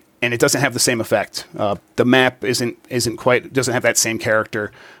Fortnite, and it doesn't have the same effect. The map doesn't have that same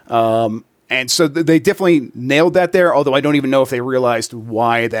character, and so they definitely nailed that there. Although I don't even know if they realized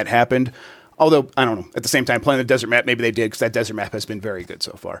why that happened. Although I don't know. At the same time, playing the desert map, maybe they did, because that desert map has been very good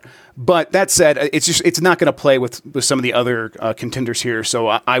so far. But that said, it's not going to play with some of the other contenders here. So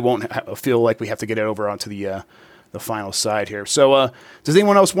I won't feel like we have to get it over onto the final side here. So does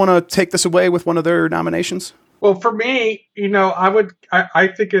anyone else want to take this away with one of their nominations? Well, for me, I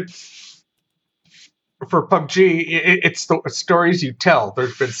think it's for PUBG. It's the stories you tell.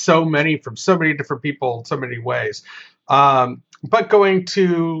 There's been so many from so many different people in so many ways. But going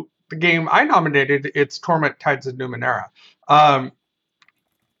to the game I nominated, it's Torment: Tides of Numenera.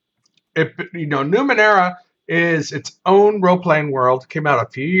 Numenera is its own role-playing world. It came out a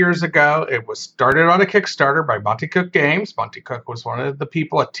few years ago. It was started on a Kickstarter by Monty Cook Games. Monty Cook was one of the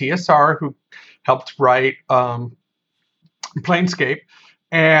people at TSR who helped write Planescape,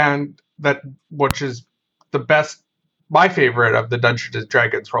 which is the best, my favorite of the Dungeons and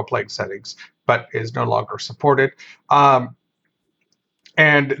Dragons role-playing settings, but is no longer supported.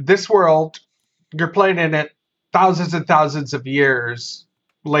 And this world, you're playing in it thousands and thousands of years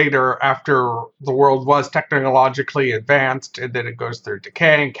later, after the world was technologically advanced, and then it goes through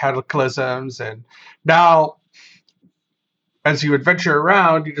decay and cataclysms. And now, as you adventure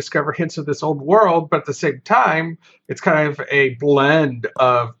around, you discover hints of this old world, but at the same time, it's kind of a blend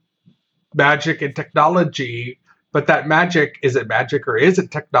of magic and technology. But that magic, is it magic or is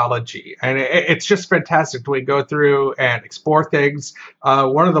it technology? And it's just fantastic when we go through and explore things.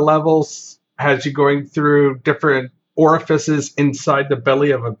 One of the levels has you going through different orifices inside the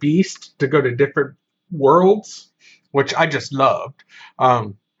belly of a beast to go to different worlds, which I just loved.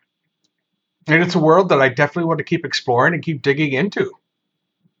 And it's a world that I definitely want to keep exploring and keep digging into.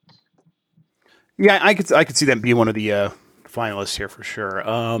 Yeah, I could see that being one of the finalists here for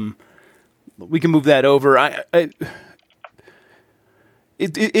sure. We can move that over.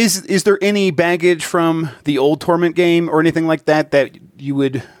 Is there any baggage from the old Torment game or anything like that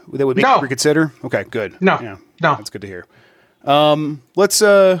would make you reconsider? Okay, good. No. That's good to hear.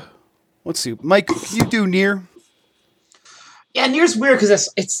 Let's see, Mike, can you do Nier? Yeah, Nier's weird because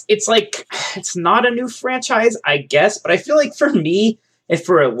it's like it's not a new franchise, I guess, but I feel like for me, and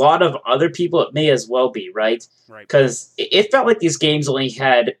for a lot of other people, it may as well be, right? Right. Because it felt like these games only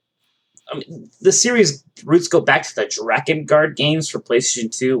had. I mean, the series roots go back to the Drakengard games for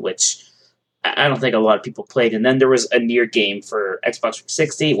PlayStation 2, which I don't think a lot of people played. And then there was a Nier game for Xbox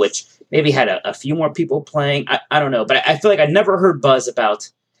 360, which maybe had a few more people playing. I don't know. But I feel like I never heard buzz about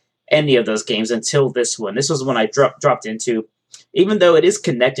any of those games until this one. This was one I dropped into. Even though it is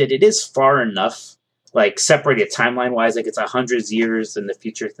connected, it is far enough, like separated timeline-wise. Like it's 100 years in the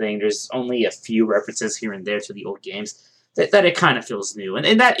future thing. There's only a few references here and there to the old games that it kind of feels new.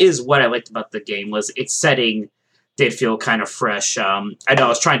 And that is what I liked about the game, was its setting did feel kind of fresh. I know I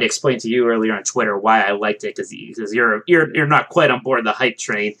was trying to explain to you earlier on Twitter why I liked it, because you're not quite on board the hype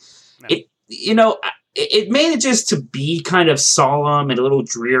train. No. It manages to be kind of solemn and a little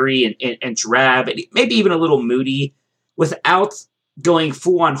dreary and drab, and maybe even a little moody, without going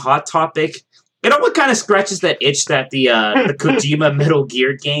full on Hot Topic. It almost kind of scratches that itch that the Kojima Metal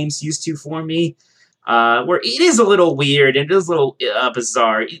Gear games used to for me, where it is a little weird and it is a little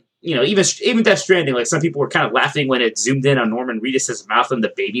bizarre. Even Death Stranding, like some people were kind of laughing when it zoomed in on Norman Reedus' mouth and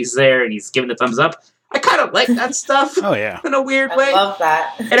the baby's there and he's giving the thumbs up. I kind of like that stuff. Oh yeah, in a weird way. I love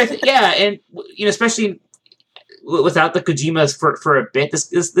that. And especially without the Kojimas for a bit,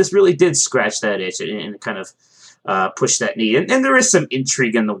 this really did scratch that itch and kind of push that need. And there is some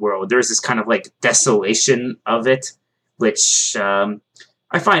intrigue in the world. There's this kind of like desolation of it, which I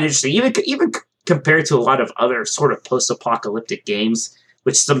find interesting. Even compared to a lot of other sort of post-apocalyptic games,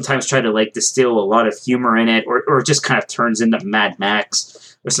 which sometimes try to like distill a lot of humor in it, or just kind of turns into Mad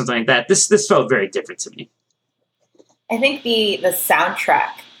Max or something like that. This felt very different to me. I think the soundtrack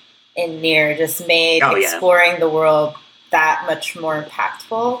in Nier just made exploring the world that much more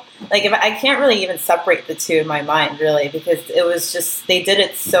impactful. Like, if I can't really even separate the two in my mind, really, because it was just, they did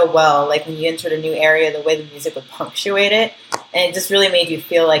it so well. Like, when you entered a new area, the way the music would punctuate it, and it just really made you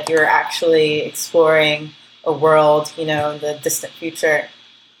feel like you were actually exploring a world, in the distant future.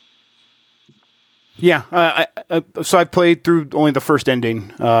 Yeah, so I played through only the first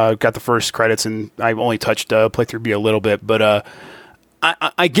ending, got the first credits, and I've only touched playthrough B a little bit. But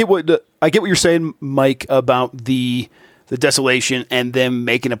I get what you're saying, Mike, about the desolation and them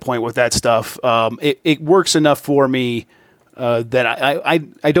making a point with that stuff. It works enough for me that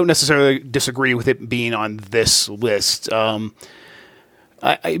I don't necessarily disagree with it being on this list.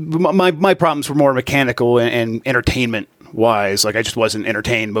 My problems were more mechanical and entertainment wise. Like, I just wasn't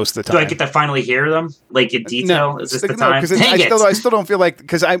entertained most of the time. Do I get to finally hear them, like, in detail? Is this the time? I still don't feel like,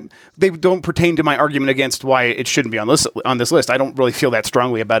 because they don't pertain to my argument against why it shouldn't be on this list. I don't really feel that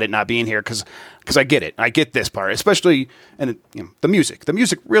strongly about it not being here, because I get it. I get this part, especially the music. The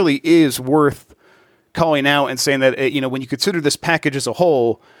music really is worth calling out and saying that when you consider this package as a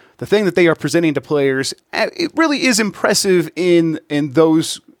whole, the thing that they are presenting to players, it really is impressive in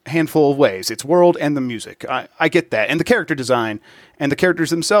those handful of ways. It's world and the music. I get that. And the character design and the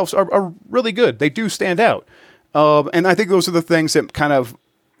characters themselves are really good. They do stand out. And I think those are the things that kind of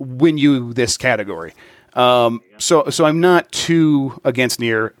win you this category. So I'm not too against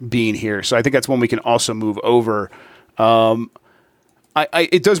Nier being here. So I think that's one we can also move over.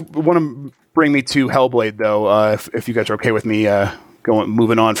 It does want to bring me to Hellblade, though, if you guys are okay with me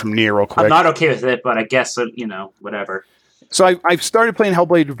moving on from Nier real quick. I'm not okay with it, but I guess, whatever. So I've started playing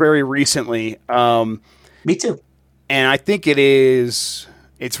Hellblade very recently. Me too. And I think it's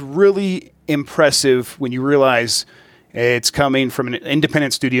really impressive when you realize it's coming from an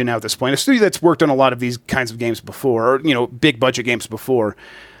independent studio now at this point, a studio that's worked on a lot of these kinds of games before, or, big budget games before.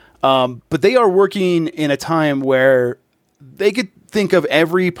 But they are working in a time where they could think of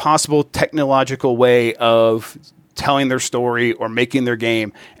every possible technological way of telling their story or making their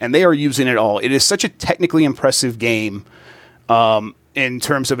game, and they are using it all. It is such a technically impressive game. In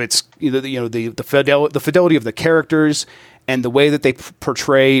terms of its, the fidelity of the characters and the way that they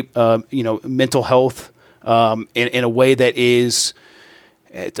portray, mental health, in a way that it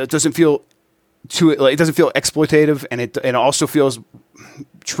doesn't feel exploitative, and it also feels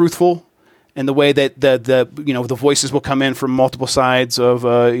truthful in the way that the voices will come in from multiple sides of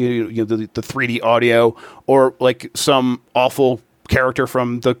the 3D audio, or like some awful character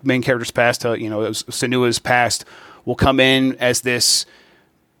from the main character's past, Senua's past, will come in as this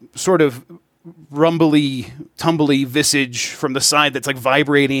sort of rumbly, tumbly visage from the side that's like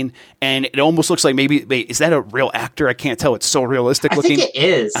vibrating, and it almost looks like is that a real actor? I can't tell. It's so realistic looking. I think it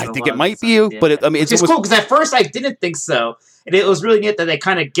is. I think it might be you, but it's cool, because at first I didn't think so, and it was really neat that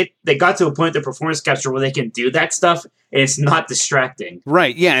they got to a point of the performance capture where they can do that stuff, and it's not distracting.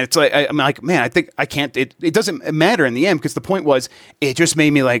 Right? Yeah. It's like I'm like, man, I think I can't. It doesn't matter in the end, because the point was it just made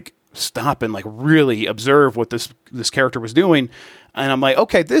me like stop and like really observe what this character was doing. And I'm like,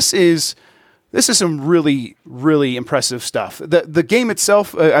 okay, this is some really, really impressive stuff. The game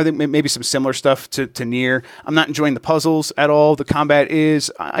itself, I think maybe some similar stuff to Nier. I'm not enjoying the puzzles at all. The combat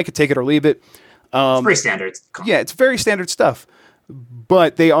is, I could take it or leave it. It's pretty standard. Yeah, it's very standard stuff.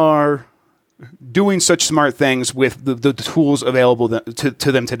 But they are doing such smart things with the tools available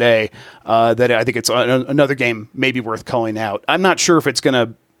to them today that I think it's another game maybe worth calling out. I'm not sure if it's going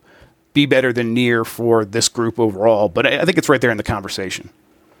to be better than Nier for this group overall, but I think it's right there in the conversation.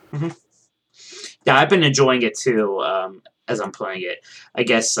 Mm-hmm. Yeah, I've been enjoying it too as I'm playing it. I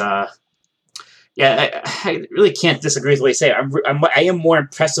guess, I really can't disagree with what you say. I am more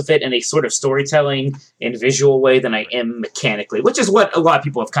impressed with it in a sort of storytelling and visual way than I am mechanically, which is what a lot of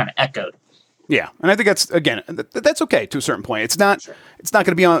people have kind of echoed. Yeah, and I think that's okay to a certain point. It's not going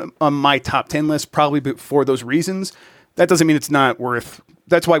to be on my top 10 list probably for those reasons. That doesn't mean it's not worth.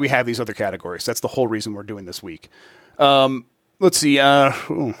 That's why we have these other categories. That's the whole reason we're doing this week. Let's see.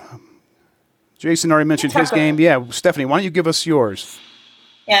 Jason already mentioned his game. Yeah, Stephanie, why don't you give us yours?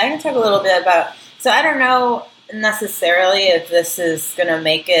 Yeah, I can talk a little bit about. So I don't know necessarily if this is going to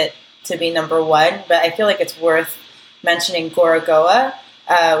make it to be number one, but I feel like it's worth mentioning Gorogoa,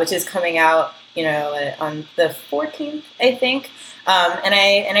 which is coming out, on the 14th, I think. And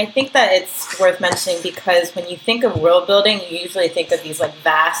I think that it's worth mentioning because when you think of world building, you usually think of these like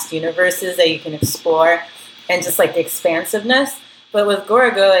vast universes that you can explore and just like the expansiveness. But with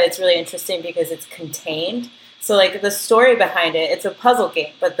Gorogoa, it's really interesting because it's contained. So like the story behind it, it's a puzzle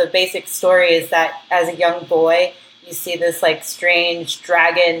game, but the basic story is that as a young boy, you see this like strange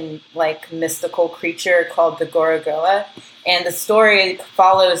dragon, like mystical creature called the Gorogoa. And the story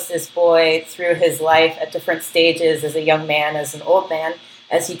follows this boy through his life at different stages as a young man, as an old man,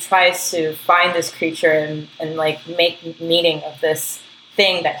 as he tries to find this creature and like make meaning of this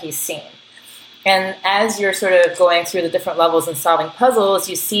thing that he's seen. And as you're sort of going through the different levels and solving puzzles,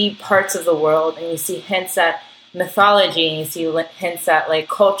 you see parts of the world and you see hints at mythology and you see hints at like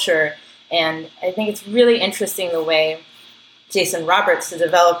culture. And I think it's really interesting the way Jason Roberts, the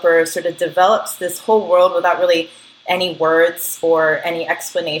developer, sort of develops this whole world without really any words or any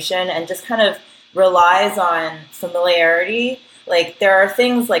explanation and just kind of relies on familiarity. Like there are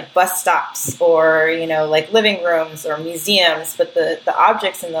things like bus stops or, like living rooms or museums, but the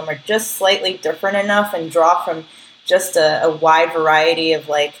objects in them are just slightly different enough and draw from just a wide variety of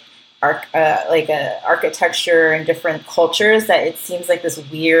architecture and different cultures that it seems like this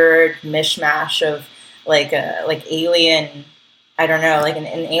weird mishmash of like alien, I don't know, like an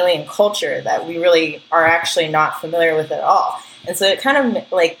alien culture that we really are actually not familiar with at all. And so it kind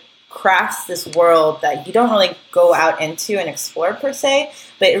of like crafts this world that you don't really go out into and explore per se,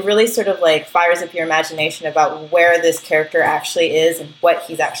 but it really sort of like fires up your imagination about where this character actually is and what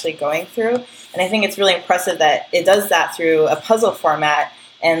he's actually going through. And I think it's really impressive that it does that through a puzzle format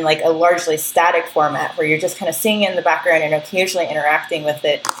and like a largely static format where you're just kind of seeing it in the background and occasionally interacting with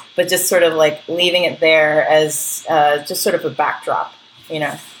it, but just sort of like leaving it there as just sort of a backdrop,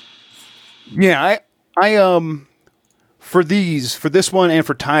 Yeah, I for this one and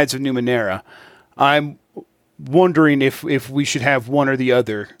for Tides of Numenera, I'm wondering if we should have one or the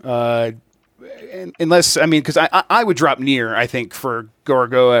other. Unless, because I would drop Nier, I think, for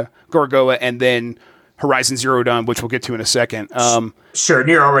Gorogoa, and then Horizon Zero Dawn, which we'll get to in a second. Sure,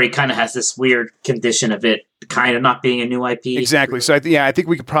 Nier already kind of has this weird condition of it kind of not being a new IP. Exactly. So I think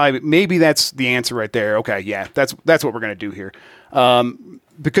we could probably, maybe that's the answer right there. Okay, yeah, that's what we're going to do here.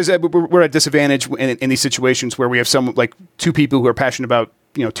 Because we're at a disadvantage in these situations where we have like two people who are passionate about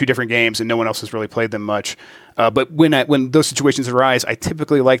two different games and no one else has really played them much. But when those situations arise, I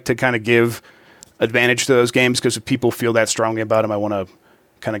typically like to kind of give advantage to those games because if people feel that strongly about them, I want to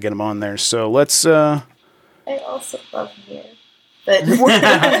kind of get them on there. So let's. I also love Nier. But you tell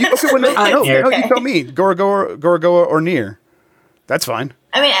me, Gorogoa or Nier. That's fine.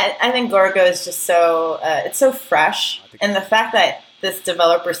 I think Gorogoa is just so it's so fresh, and the fact that this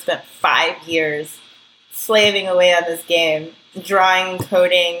developer spent 5 years slaving away on this game, drawing,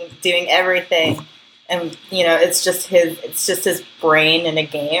 coding, doing everything, and it's just his brain in a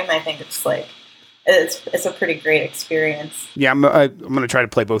game. I think it's like it's a pretty great experience. Yeah, I'm going to try to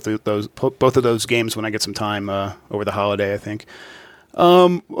play both of those games when I get some time over the holiday, I think.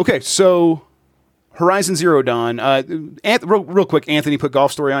 Okay, so Horizon Zero Dawn. Real quick, Anthony put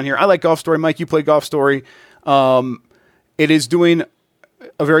Golf Story on here. I like Golf Story. Mike, you play Golf Story. It is doing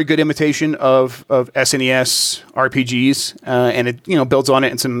a very good imitation of SNES RPGs, and it builds on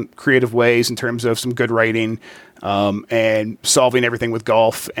it in some creative ways in terms of some good writing and solving everything with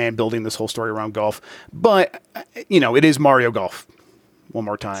golf and building this whole story around golf. But it is Mario Golf. one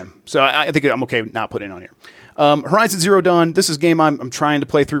more time. So I think I'm okay not putting it on here. Horizon Zero Dawn. This is a game I'm trying to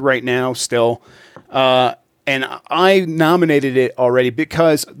play through right now still. And I nominated it already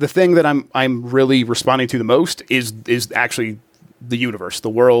because the thing that I'm really responding to the most is actually the universe, the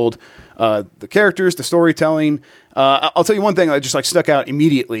world, the characters, the storytelling. I'll tell you one thing that just like stuck out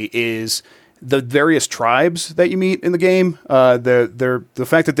immediately is the various tribes that you meet in the game. The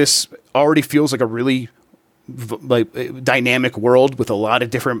fact that this already feels like a really dynamic world with a lot of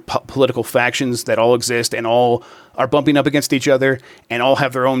different political factions that all exist and all are bumping up against each other and all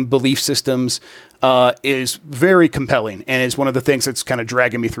have their own belief systems is very compelling, and is one of the things that's kind of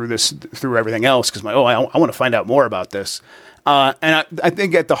dragging me through everything else, because I want to find out more about this. And I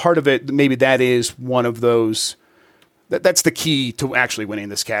think at the heart of it, maybe that is one of those. That's the key to actually winning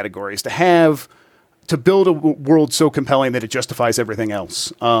this category, is to build a world so compelling that it justifies everything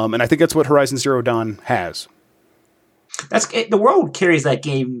else. And I think that's what Horizon Zero Dawn has. The world carries that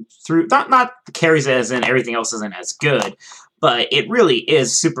game through. Not carries it as in everything else isn't as good, but it really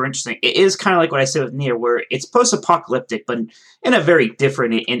is super interesting. It is kind of like what I said with Nier, where it's post-apocalyptic, but in a very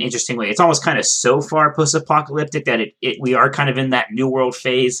different and interesting way. It's almost kind of so far post-apocalyptic that we are kind of in that new world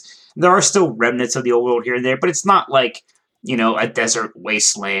phase. There are still remnants of the old world here and there, but it's not like, a desert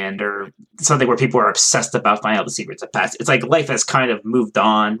wasteland or something where people are obsessed about finding out the secrets of past. It's like life has kind of moved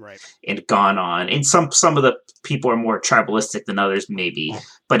on and gone on. And some of the people are more tribalistic than others, maybe,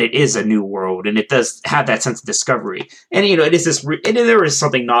 but it is a new world and it does have that sense of discovery. And, it is this, and there is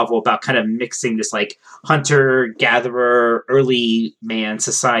something novel about kind of mixing this like hunter gatherer, early man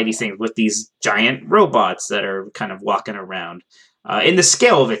society thing with these giant robots that are kind of walking around. And the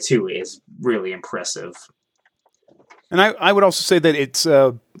scale of it too is really impressive. And I would also say that it's,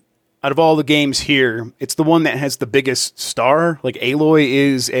 out of all the games here, it's the one that has the biggest star. Like, Aloy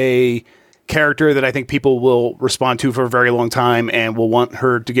is a character that I think people will respond to for a very long time and will want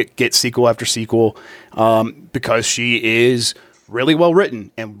her to get sequel after sequel, because she is really well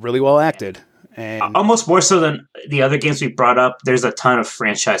written and really well acted. And almost more so than the other games we brought up, there's a ton of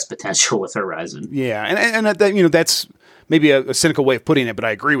franchise potential with Horizon. Yeah, and that's maybe a cynical way of putting it, but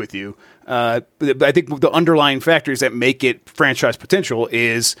I agree with you. But I think the underlying factors that make it franchise potential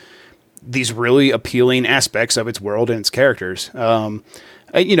is these really appealing aspects of its world and its characters. I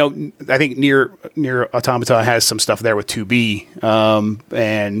think Nier Automata has some stuff there with 2B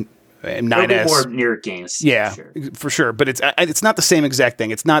and 9S. More Nier games, yeah, for sure. But it's not the same exact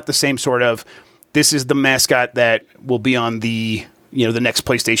thing. It's not the same sort of. This is the mascot that will be on the the next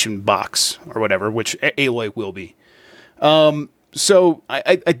PlayStation box or whatever, which Aloy will be. So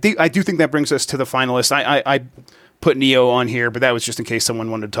I do think that brings us to the finalists. I put Neo on here, but that was just in case someone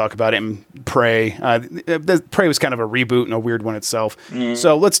wanted to talk about it. And Prey. Prey was kind of a reboot and a weird one itself.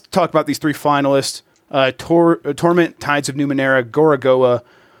 So let's talk about these three finalists. Torment, Tides of Numenera, Gorogoa,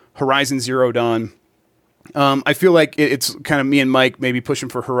 Horizon Zero Dawn. I feel like it's kind of me and Mike maybe pushing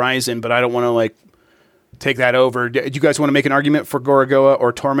for Horizon, but I don't want to take that over. Do you guys want to make an argument for Gorogoa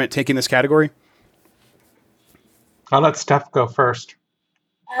or Torment taking this category? I'll let Steph go first.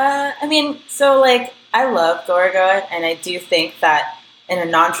 I love Gorogoa, and I do think that in a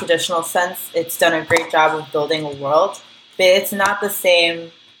non-traditional sense, it's done a great job of building a world, but it's not the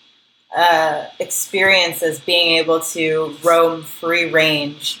same experience as being able to roam free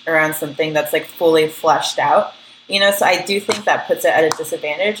range around something that's fully fleshed out. So I do think that puts it at a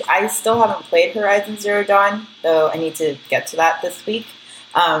disadvantage. I still haven't played Horizon Zero Dawn, though I need to get to that this week.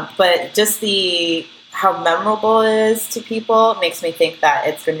 But just how memorable it is to people makes me think that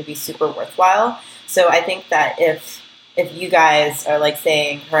it's going to be super worthwhile. So I think that if you guys are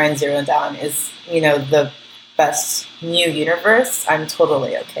saying Horizon Zero Dawn is, the best new universe, I'm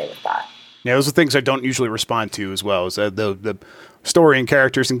totally okay with that. Yeah, those are things I don't usually respond to as well. Is the story and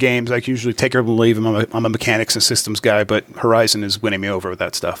characters and games, I can usually take or leave them. I'm a mechanics and systems guy, but Horizon is winning me over with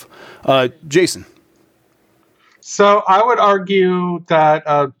that stuff. Jason. So I would argue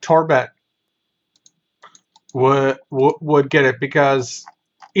that Torment would get it, because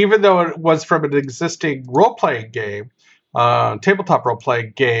even though it was from an existing role-playing game, tabletop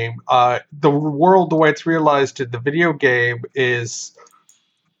role-playing game, the world, the way it's realized in the video game is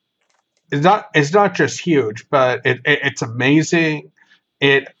not just huge, but it's amazing.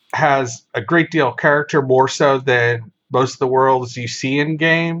 It has a great deal of character, more so than most of the worlds you see in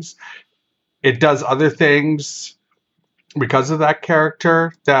games. It does other things because of that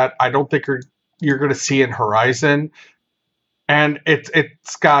character that I don't think you're going to see in Horizon. And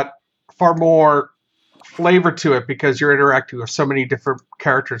it's got far more flavor to it because you're interacting with so many different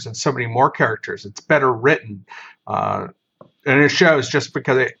characters and so many more characters. It's better written. And it shows just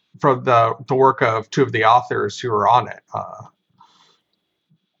because from the work of two of the authors who are on it.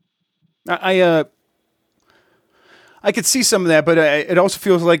 I could see some of that, but it also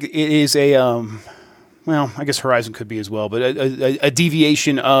feels like it is a well, I guess Horizon could be as well, but a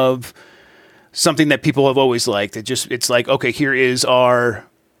deviation of something that people have always liked. It's like, okay, here is our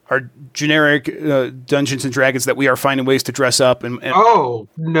generic Dungeons and Dragons that we are finding ways to dress up. And oh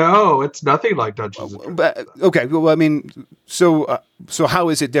no, it's nothing like Dungeons and Dragons. But, okay, well, I mean, so how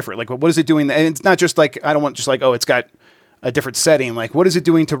is it different? Like, what is it doing? And it's not just like, I don't want just like, oh, it's got a different setting. Like, what is it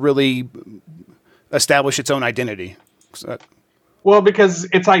doing to really establish its own identity? Well, because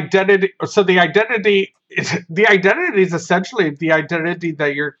its identity. So the identity is essentially the identity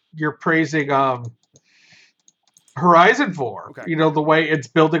that you're praising Horizon for. Okay. You know, the way it's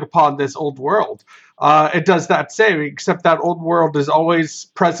building upon this old world. It does that same, except that old world is always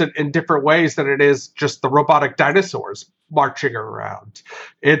present in different ways than it is just the robotic dinosaurs marching around.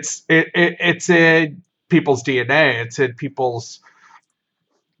 It's in people's DNA. It's in people's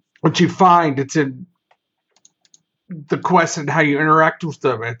what you find. It's in the quest and how you interact with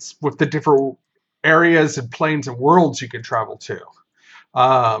them. It's with the different areas and planes and worlds you can travel to.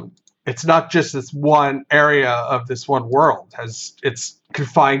 It's not just this one area of this one world as it's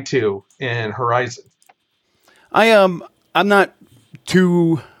confined to in Horizon. I'm not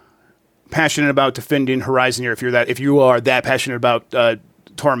too passionate about defending Horizon here. If you are that passionate about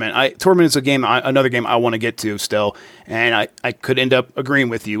Torment, Torment is another game I want to get to still, and I could end up agreeing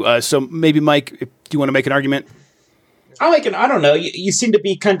with you. So maybe Mike, do you want to make an argument? I don't know. You seem to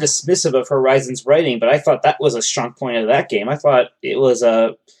be kind of dismissive of Horizon's writing, but I thought that was a strong point of that game. I thought it was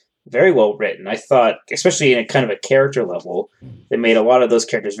very well written. I thought, especially in a kind of a character level, they made a lot of those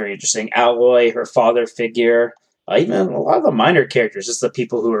characters very interesting. Alloy, her father figure, even a lot of the minor characters, just the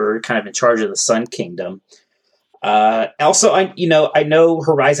people who are kind of in charge of the Sun Kingdom. Also, I know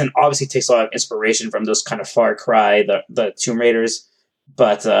Horizon obviously takes a lot of inspiration from those kind of Far Cry, the Tomb Raiders,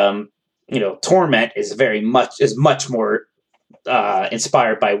 but Torment is much more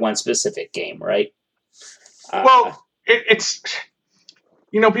inspired by one specific game, right? It's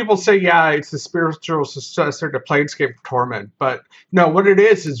people say, it's the spiritual successor to Planescape Torment, but no, what it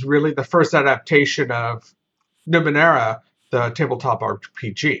is really the first adaptation of Numenera, the tabletop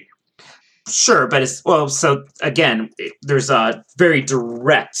RPG. Sure, but there's a very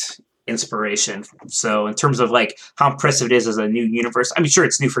direct inspiration. So in terms of like how impressive it is as a new universe, I mean, sure,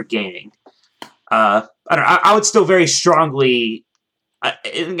 it's new for gaming. I don't know. I would still very strongly,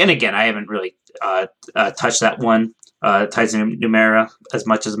 and again, I haven't really touched that one, Titan Numenera, as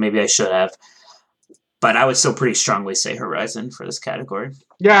much as maybe I should have. But I would still pretty strongly say Horizon for this category.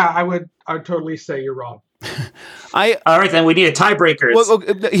 Yeah, I would totally say you're wrong. All right, then we need a tiebreaker. Well,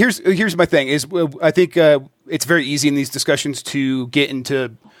 here's my thing is I think it's very easy in these discussions to get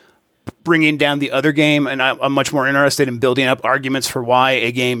into bringing down the other game, and I'm much more interested in building up arguments for why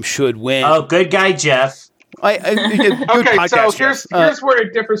a game should win. Oh, good guy, Jeff. Okay, so here's where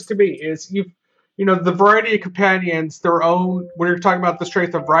it differs to me is the variety of companions, their own. When you're talking about the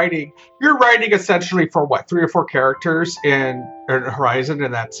strength of writing, you're writing essentially for what 3 or 4 characters in Horizon,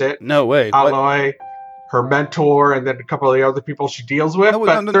 and that's it. No way. Alloy, her mentor, and then a couple of the other people she deals with.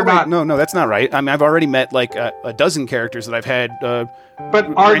 No, that's not right. I mean, I've already met like a dozen characters that I've had.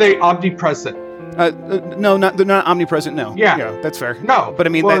 But are they omnipresent? No, they're not omnipresent. No. Yeah, that's fair. No, but I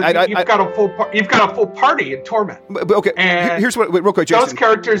mean, you've got a full party in Torment. But okay, and here's what. Wait, real quick, Jason. Those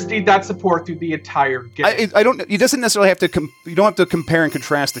characters need that support through the entire game. I don't. It doesn't necessarily have to. You don't have to compare and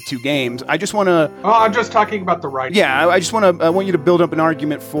contrast the two games. I just want to. Oh, I'm just talking about the writing. Yeah, I just want to. I want you to build up an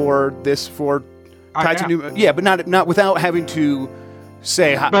argument for this but not without having to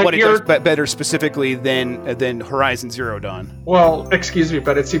say what it does better specifically than Horizon Zero Dawn. Well, excuse me,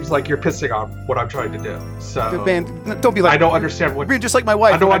 but it seems like you're pissing on what I'm trying to do. So, man, don't be like. I don't understand what. You're just like my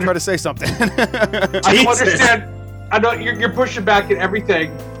wife. I try to say something. I don't understand. I know you're pushing back at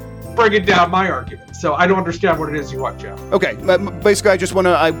everything, bringing down my argument. So I don't understand what it is you want, Jeff. Okay, basically, I just want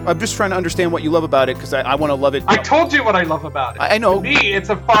to. I'm just trying to understand what you love about it because I want to love it. I told you what I love about it. I know. To me, it's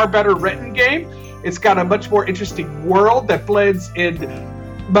a far better written game. It's got a much more interesting world that blends in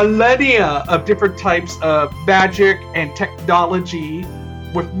millennia of different types of magic and technology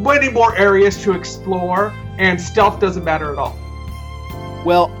with many more areas to explore, and stealth doesn't matter at all.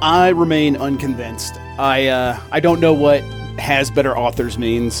 Well, I remain unconvinced. I don't know what has better authors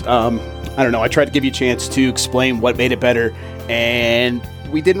means. I don't know. I tried to give you a chance to explain what made it better, and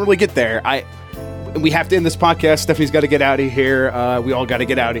we didn't really get there. We have to end this podcast. Stephanie's got to get out of here. We all got to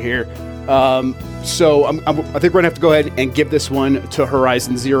get out of here. So I think we're going to have to go ahead and give this one to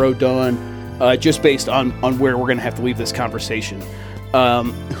Horizon Zero Dawn, just based on where we're going to have to leave this conversation.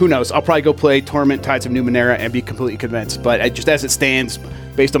 Who knows? I'll probably go play Torment Tides of Numenera and be completely convinced. But just as it stands,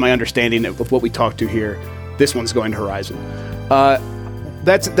 based on my understanding of what we talked to here, this one's going to Horizon.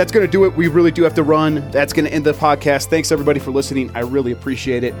 That's going to do it. We really do have to run. That's going to end the podcast. Thanks, everybody, for listening. I really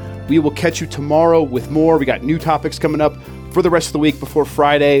appreciate it. We will catch you tomorrow with more. We got new topics coming up for the rest of the week before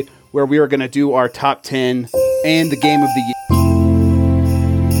Friday, where we are going to do our top 10 and the game of the year.